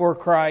with before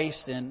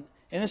Christ, and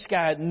this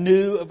guy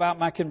knew about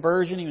my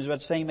conversion. He was about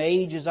the same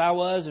age as I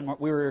was, and I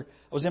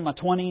was in my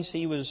 20s.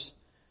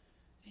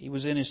 He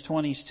was in his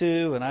 20s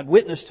too, and I'd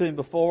witnessed to him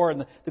before.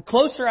 And the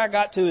closer I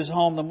got to his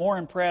home, the more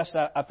impressed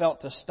I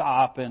felt to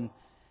stop and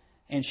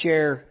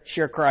share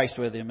Christ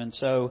with him. And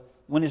so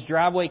when his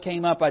driveway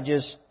came up, I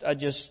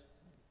just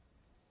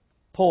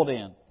pulled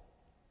in.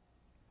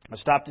 I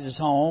stopped at his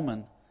home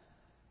and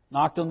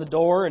knocked on the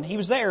door, and he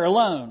was there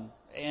alone.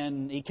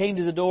 And he came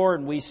to the door,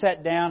 and we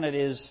sat down at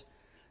his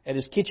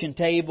kitchen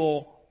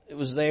table. It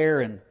was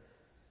there, and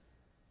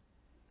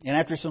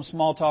after some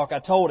small talk, I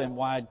told him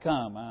why I'd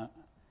come.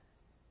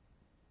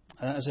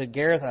 I said,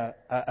 "Gareth,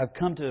 I've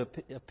come to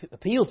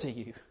appeal to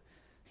you,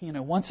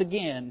 once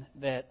again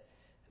that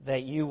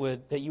you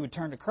would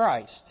turn to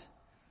Christ.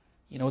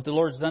 What the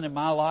Lord's done in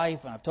my life,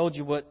 and I've told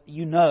you what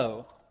you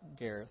know,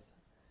 Gareth."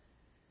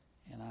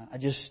 And I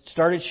just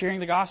started sharing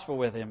the gospel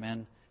with him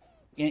and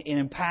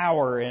in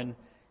power, and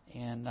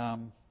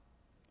And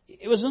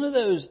it was one of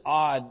those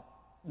odd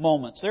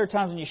moments. There are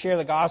times when you share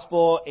the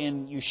gospel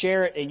and you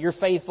share it and you're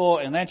faithful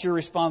and that's your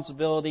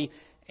responsibility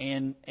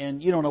and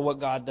you don't know what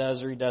God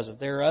does or He doesn't.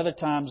 There are other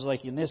times,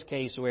 like in this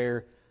case, where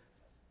it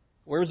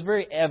was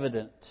very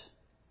evident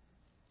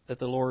that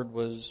the Lord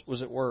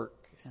was at work.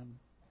 And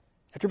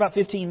after about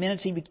 15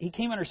 minutes, he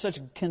came under such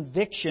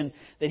conviction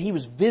that he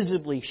was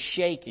visibly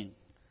shaking.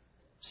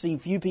 Seen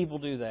few people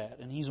do that,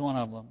 and he's one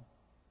of them.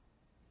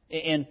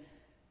 And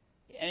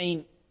I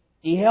mean,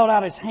 he held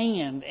out his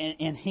hand,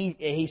 and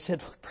he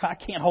said, "I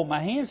can't hold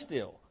my hand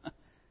still."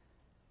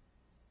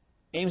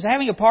 And he was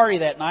having a party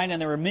that night,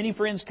 and there were many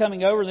friends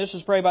coming over. This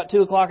was probably about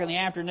 2 o'clock in the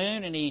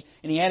afternoon, and he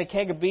had a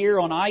keg of beer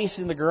on ice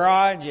in the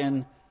garage,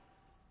 and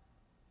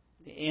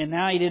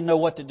now he didn't know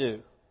what to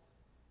do.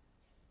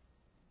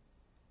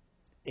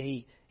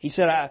 He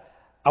said, I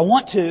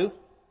want to,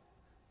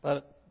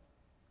 but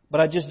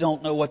I just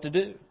don't know what to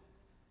do.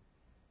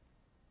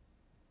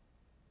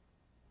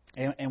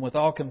 And with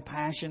all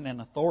compassion and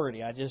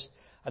authority, I just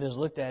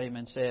looked at him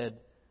and said,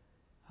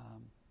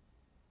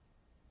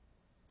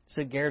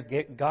 Gareth,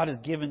 God has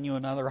given you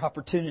another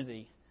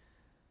opportunity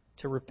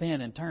to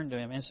repent and turn to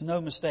Him. And it's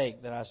no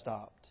mistake that I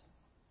stopped.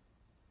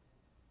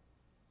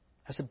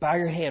 I said, bow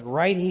your head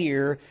right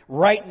here,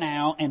 right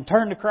now, and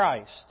turn to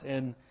Christ.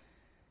 And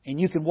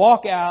you can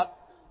walk out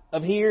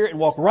of here and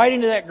walk right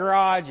into that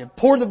garage and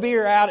pour the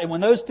beer out. And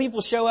when those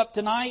people show up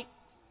tonight,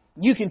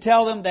 you can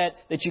tell them that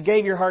you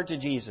gave your heart to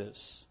Jesus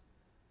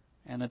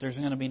and that there's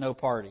going to be no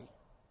party.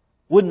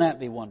 Wouldn't that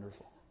be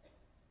wonderful?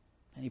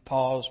 And he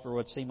paused for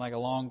what seemed like a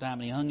long time,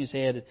 and he hung his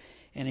head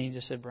and he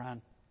just said,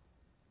 Brian,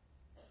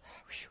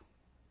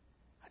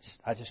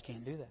 I just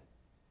can't do that.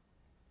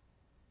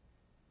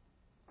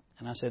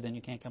 And I said, then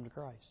you can't come to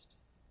Christ.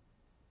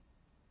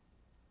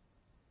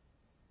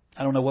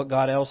 I don't know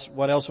what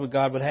else would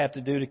God would have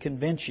to do to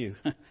convince you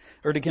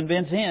or to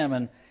convince him.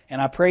 And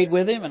I prayed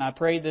with him, and I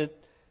prayed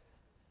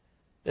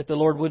that the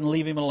Lord wouldn't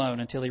leave him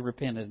alone until he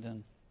repented.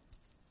 And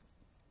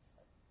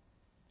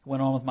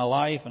went on with my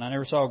life, and I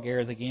never saw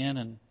Gareth again.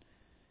 And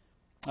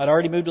I'd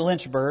already moved to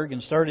Lynchburg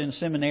and started in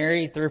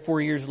seminary. 3 or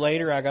 4 years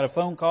later, I got a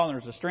phone call, and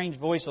there was a strange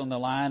voice on the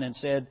line and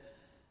said,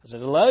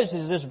 hello, is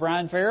this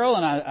Brian Pharoah?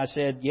 And I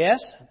said,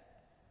 yes.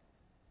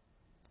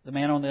 The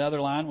man on the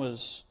other line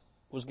was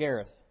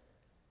Gareth.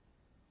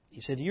 He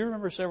said, do you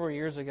remember several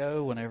years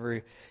ago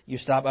whenever you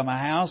stopped by my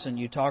house and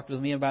you talked with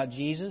me about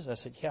Jesus? I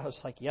said, yeah, it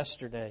was like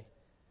yesterday.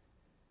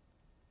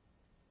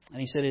 And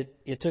he said,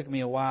 it took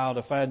me a while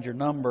to find your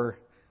number,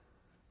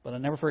 but I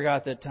never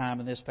forgot that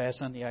time. And this past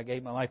Sunday, I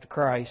gave my life to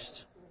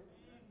Christ.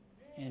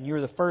 And you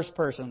were the first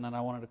person that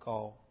I wanted to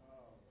call.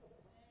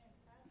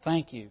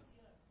 Thank you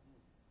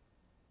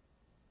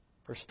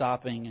for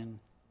stopping and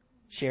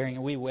sharing.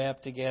 And we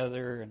wept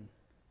together. And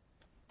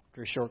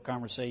after a short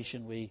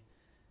conversation, we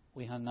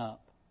hung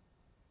up.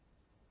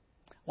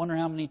 Wonder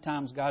how many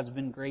times God's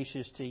been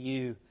gracious to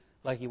you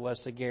like He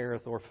was to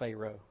Gareth or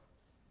Pharoah.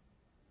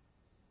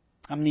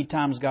 How many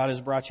times God has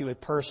brought you a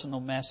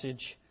personal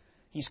message.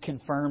 He's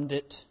confirmed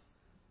it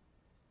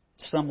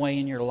some way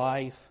in your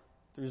life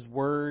through His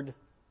Word.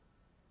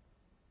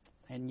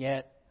 And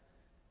yet,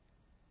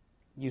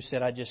 you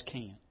said, I just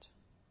can't.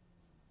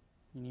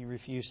 And you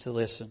refused to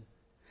listen.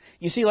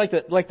 You see, like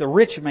the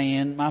rich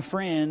man, my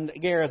friend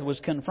Gareth was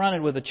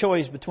confronted with a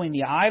choice between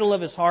the idol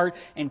of his heart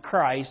and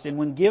Christ. And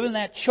when given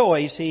that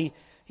choice, he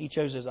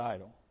chose his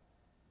idol.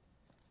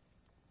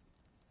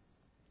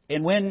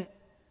 And when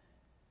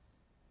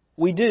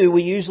we do,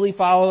 we usually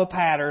follow a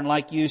pattern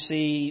like you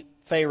see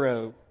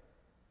Pharoah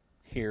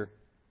here.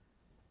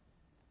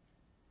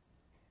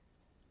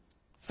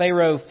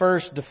 Pharoah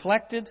first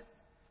deflected,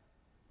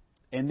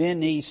 and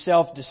then he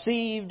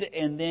self-deceived,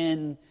 and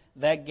then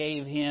that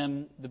gave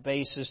him the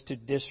basis to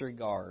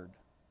disregard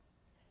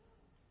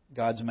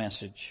God's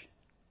message.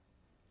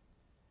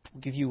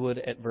 If you would,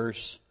 at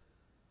verse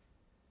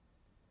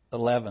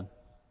 11.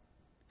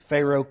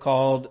 Pharaoh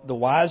called the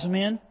wise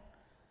men.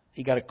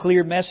 He got a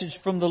clear message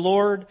from the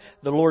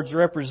Lord's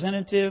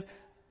representative,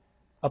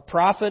 a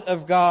prophet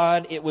of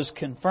God. It was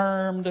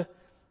confirmed.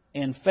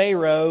 And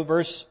Pharaoh,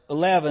 verse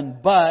 11,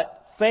 but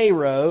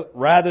Pharaoh,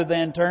 rather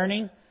than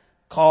turning,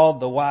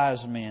 called the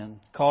wise men,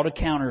 called a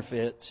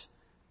counterfeit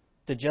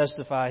to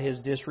justify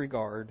his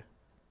disregard.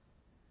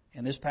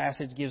 And this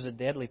passage gives a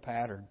deadly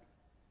pattern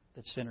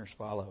that sinners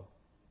follow.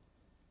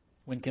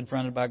 When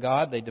confronted by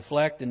God, they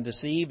deflect and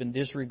deceive and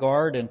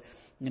disregard, and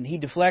He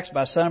deflects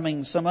by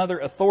summoning some other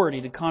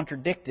authority to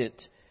contradict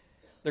it.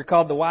 They're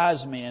called the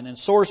wise men and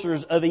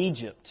sorcerers of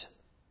Egypt.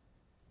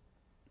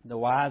 The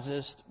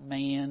wisest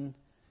man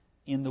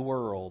in the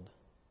world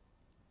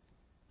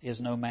is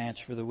no match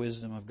for the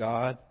wisdom of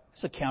God.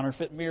 It's a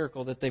counterfeit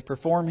miracle that they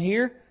perform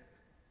here.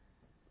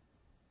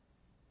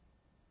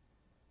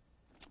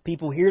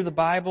 People hear the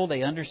Bible,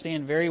 they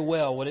understand very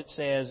well what it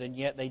says, and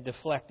yet they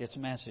deflect its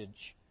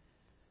message.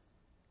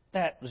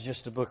 That was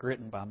just a book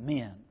written by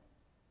men.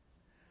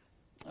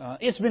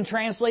 It's been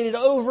translated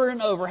over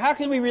and over. How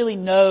can we really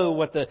know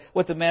what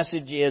the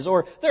message is?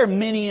 Or there are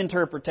many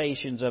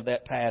interpretations of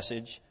that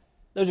passage.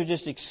 Those are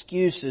just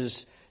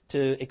excuses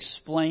to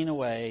explain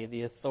away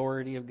the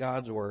authority of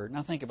God's Word.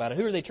 Now think about it.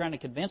 Who are they trying to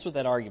convince with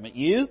that argument?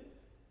 You?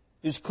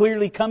 Who's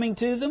clearly coming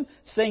to them,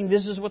 saying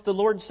this is what the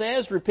Lord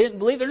says, repent and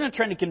believe. They're not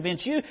trying to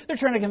convince you. They're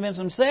trying to convince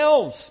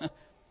themselves.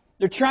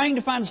 They're trying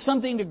to find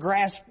something to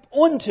grasp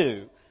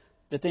onto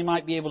that they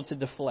might be able to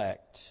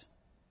deflect.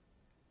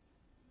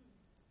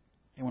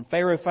 And when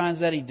Pharaoh finds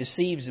that, he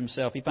deceives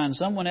himself. He finds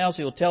someone else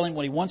who will tell him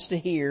what he wants to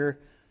hear,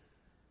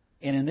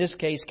 and in this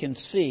case can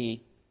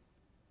see.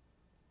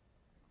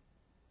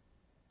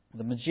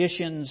 The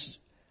magicians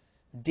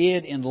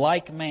did in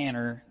like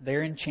manner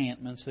their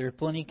enchantments. There are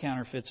plenty of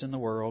counterfeits in the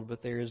world,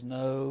 but there is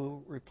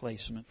no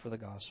replacement for the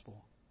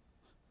gospel.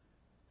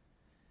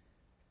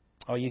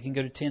 Oh, you can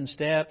go to 10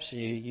 steps.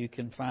 You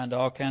can find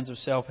all kinds of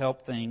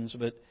self-help things,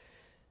 but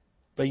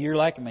you're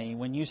like me.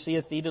 When you see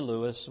a Theda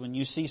Lewis, when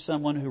you see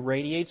someone who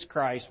radiates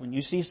Christ, when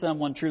you see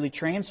someone truly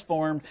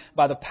transformed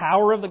by the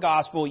power of the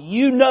gospel,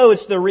 you know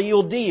it's the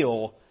real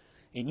deal.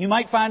 And you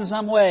might find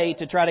some way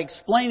to try to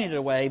explain it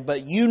away,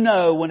 but you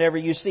know whenever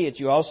you see it.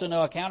 You also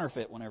know a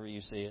counterfeit whenever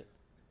you see it.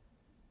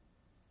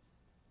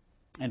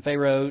 And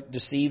Pharaoh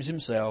deceives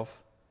himself.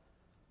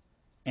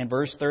 And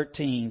verse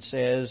 13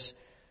 says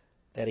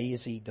that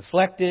he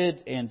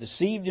deflected and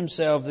deceived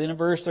himself. Then in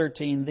verse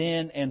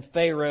 13, and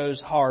Pharaoh's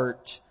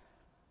heart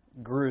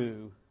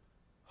grew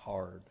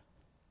hard.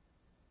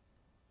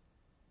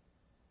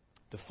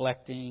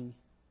 Deflecting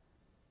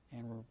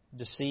and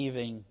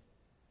deceiving,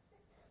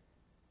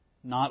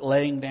 not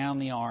laying down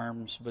the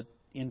arms, but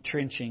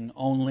entrenching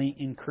only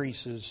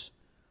increases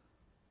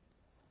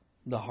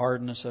the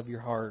hardness of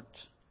your heart.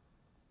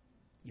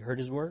 You heard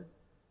His word?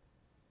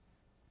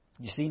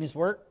 You seen His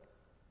work?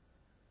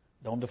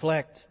 Don't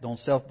deflect. Don't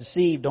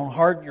self-deceive. Don't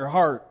harden your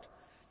heart.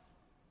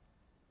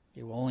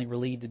 It will only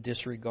lead to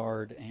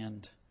disregard,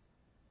 and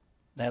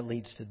that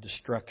leads to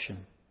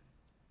destruction.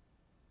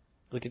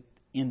 Look at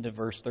end of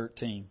verse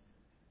 13.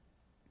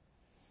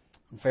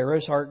 And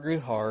Pharaoh's heart grew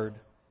hard.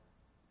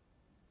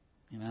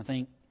 And I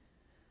think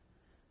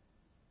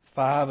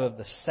 5 of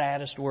the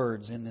saddest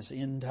words in this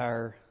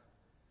entire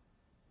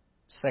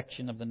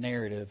section of the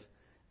narrative,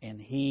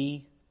 and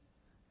he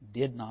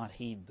did not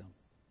heed them.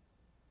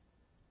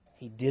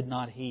 He did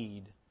not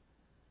heed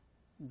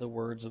the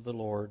words of the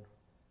Lord,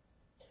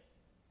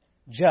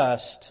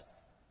 just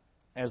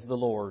as the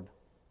Lord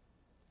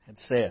had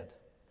said.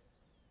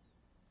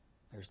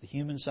 There's the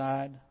human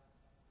side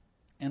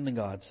and the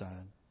God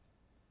side.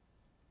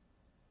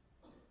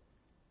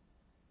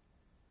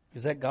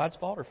 Is that God's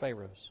fault or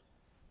Pharaoh's?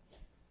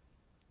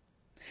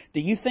 Do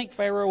you think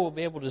Pharaoh will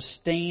be able to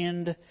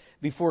stand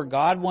before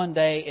God one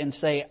day and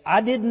say,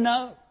 I didn't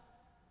know.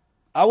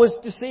 I was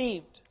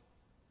deceived.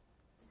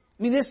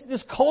 I mean,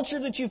 this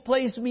culture that you've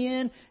placed me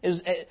in is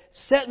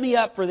set me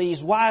up for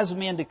these wise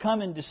men to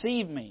come and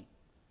deceive me.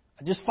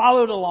 I just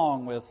followed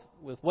along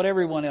with what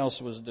everyone else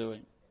was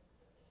doing.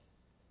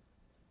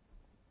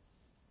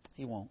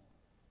 He won't.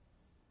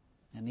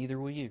 And neither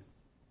will you.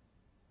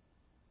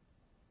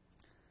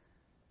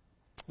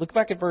 Look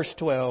back at verse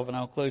 12, and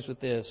I'll close with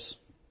this.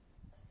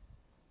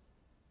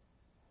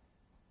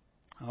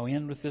 I'll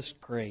end with this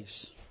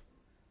grace.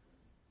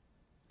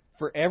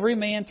 For every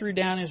man threw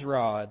down his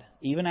rod,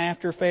 even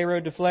after Pharaoh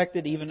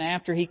deflected, even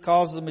after he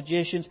caused the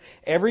magicians,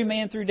 every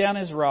man threw down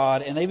his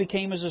rod, and they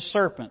became as a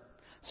serpent.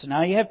 So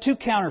now you have 2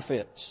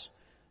 counterfeits.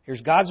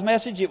 Here's God's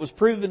message, it was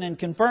proven and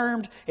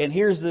confirmed, and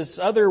here's this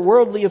other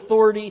worldly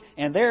authority,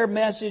 and their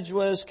message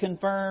was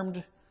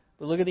confirmed.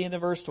 But look at the end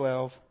of verse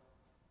 12.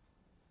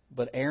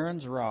 But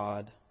Aaron's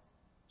rod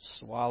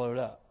swallowed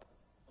up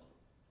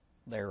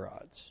their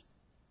rods.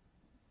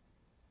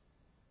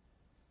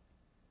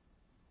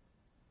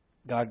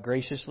 God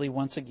graciously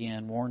once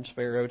again warns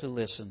Pharaoh to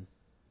listen.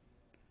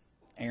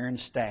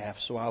 Aaron's staff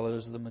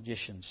swallows the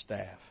magician's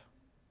staff.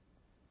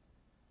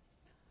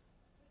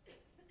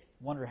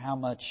 Wonder how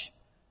much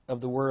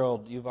of the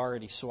world you've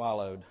already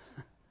swallowed.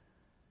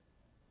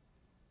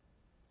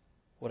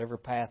 Whatever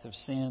path of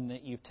sin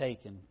that you've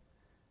taken,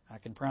 I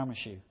can promise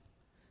you,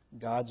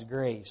 God's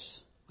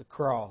grace, the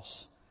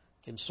cross,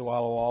 can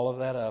swallow all of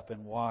that up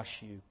and wash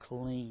you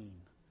clean.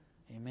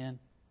 Amen?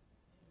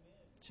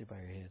 Sit by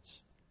your heads.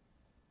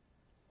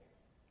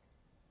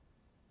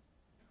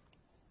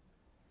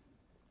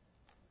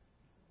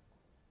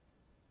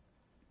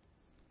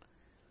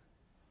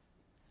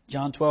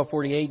 John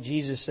 12:48,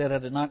 Jesus said, I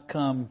did not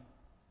come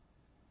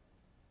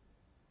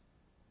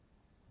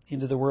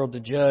into the world to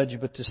judge,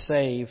 but to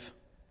save.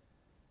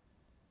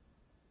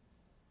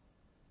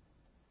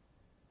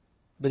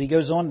 But he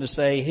goes on to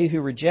say, he who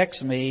rejects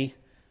me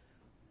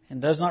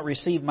and does not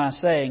receive my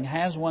saying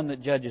has one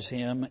that judges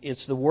him.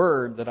 It's the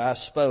word that I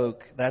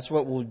spoke. That's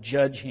what will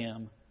judge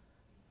him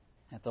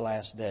at the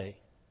last day.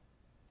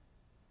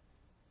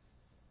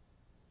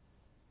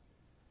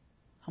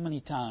 How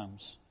many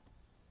times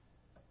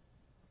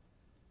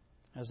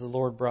has the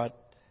Lord brought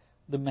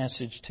the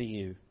message to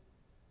you?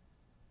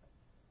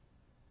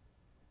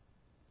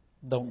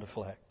 Don't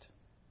deflect.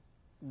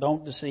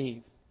 Don't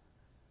deceive.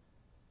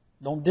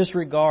 Don't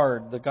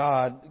disregard the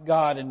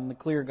God and the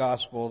clear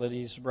gospel that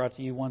He's brought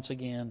to you once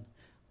again.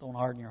 Don't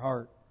harden your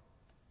heart.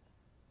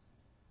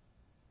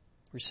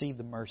 Receive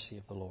the mercy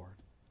of the Lord.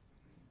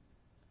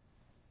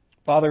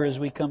 Father, as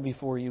we come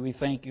before You, we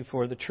thank You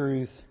for the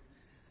truth.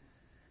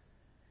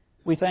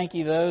 We thank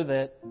You, though,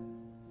 that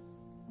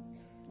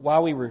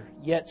while we were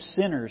yet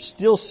sinners,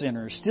 still in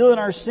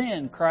our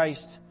sin,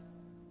 Christ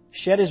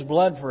shed His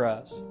blood for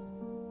us.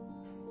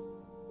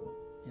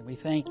 And we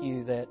thank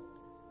You that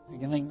I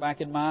can think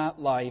back in my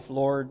life,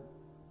 Lord,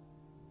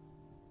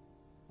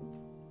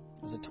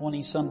 as a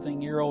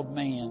 20-something-year-old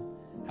man,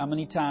 how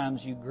many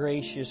times You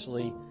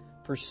graciously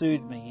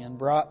pursued me and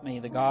brought me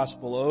the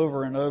gospel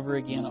over and over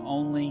again,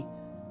 only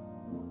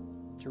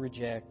to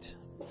reject.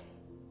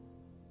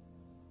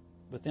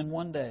 But then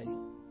one day,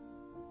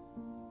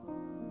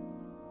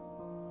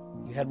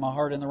 You had my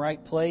heart in the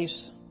right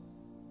place,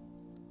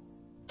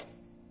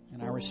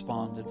 and I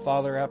responded.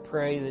 Father, I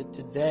pray that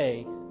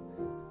today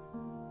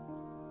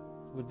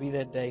would be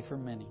that day for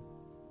many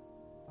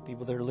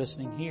people that are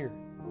listening here.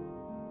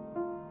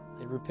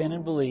 They'd repent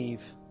and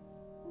believe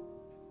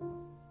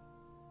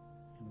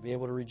and be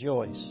able to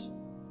rejoice.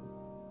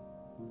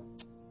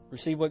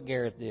 Receive what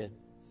Gareth did,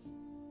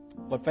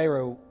 what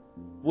Pharoah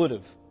would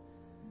have.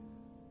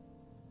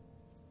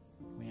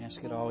 We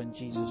ask it all in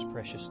Jesus'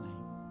 precious name.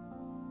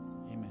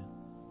 Amen.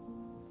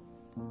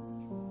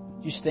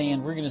 You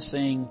stand. We're going to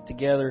sing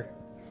together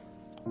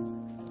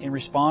in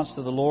response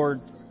to the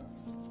Lord.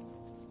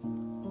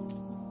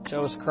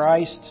 Show us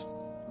Christ.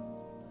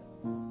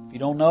 If you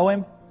don't know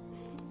Him,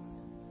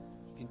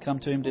 you can come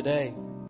to Him today.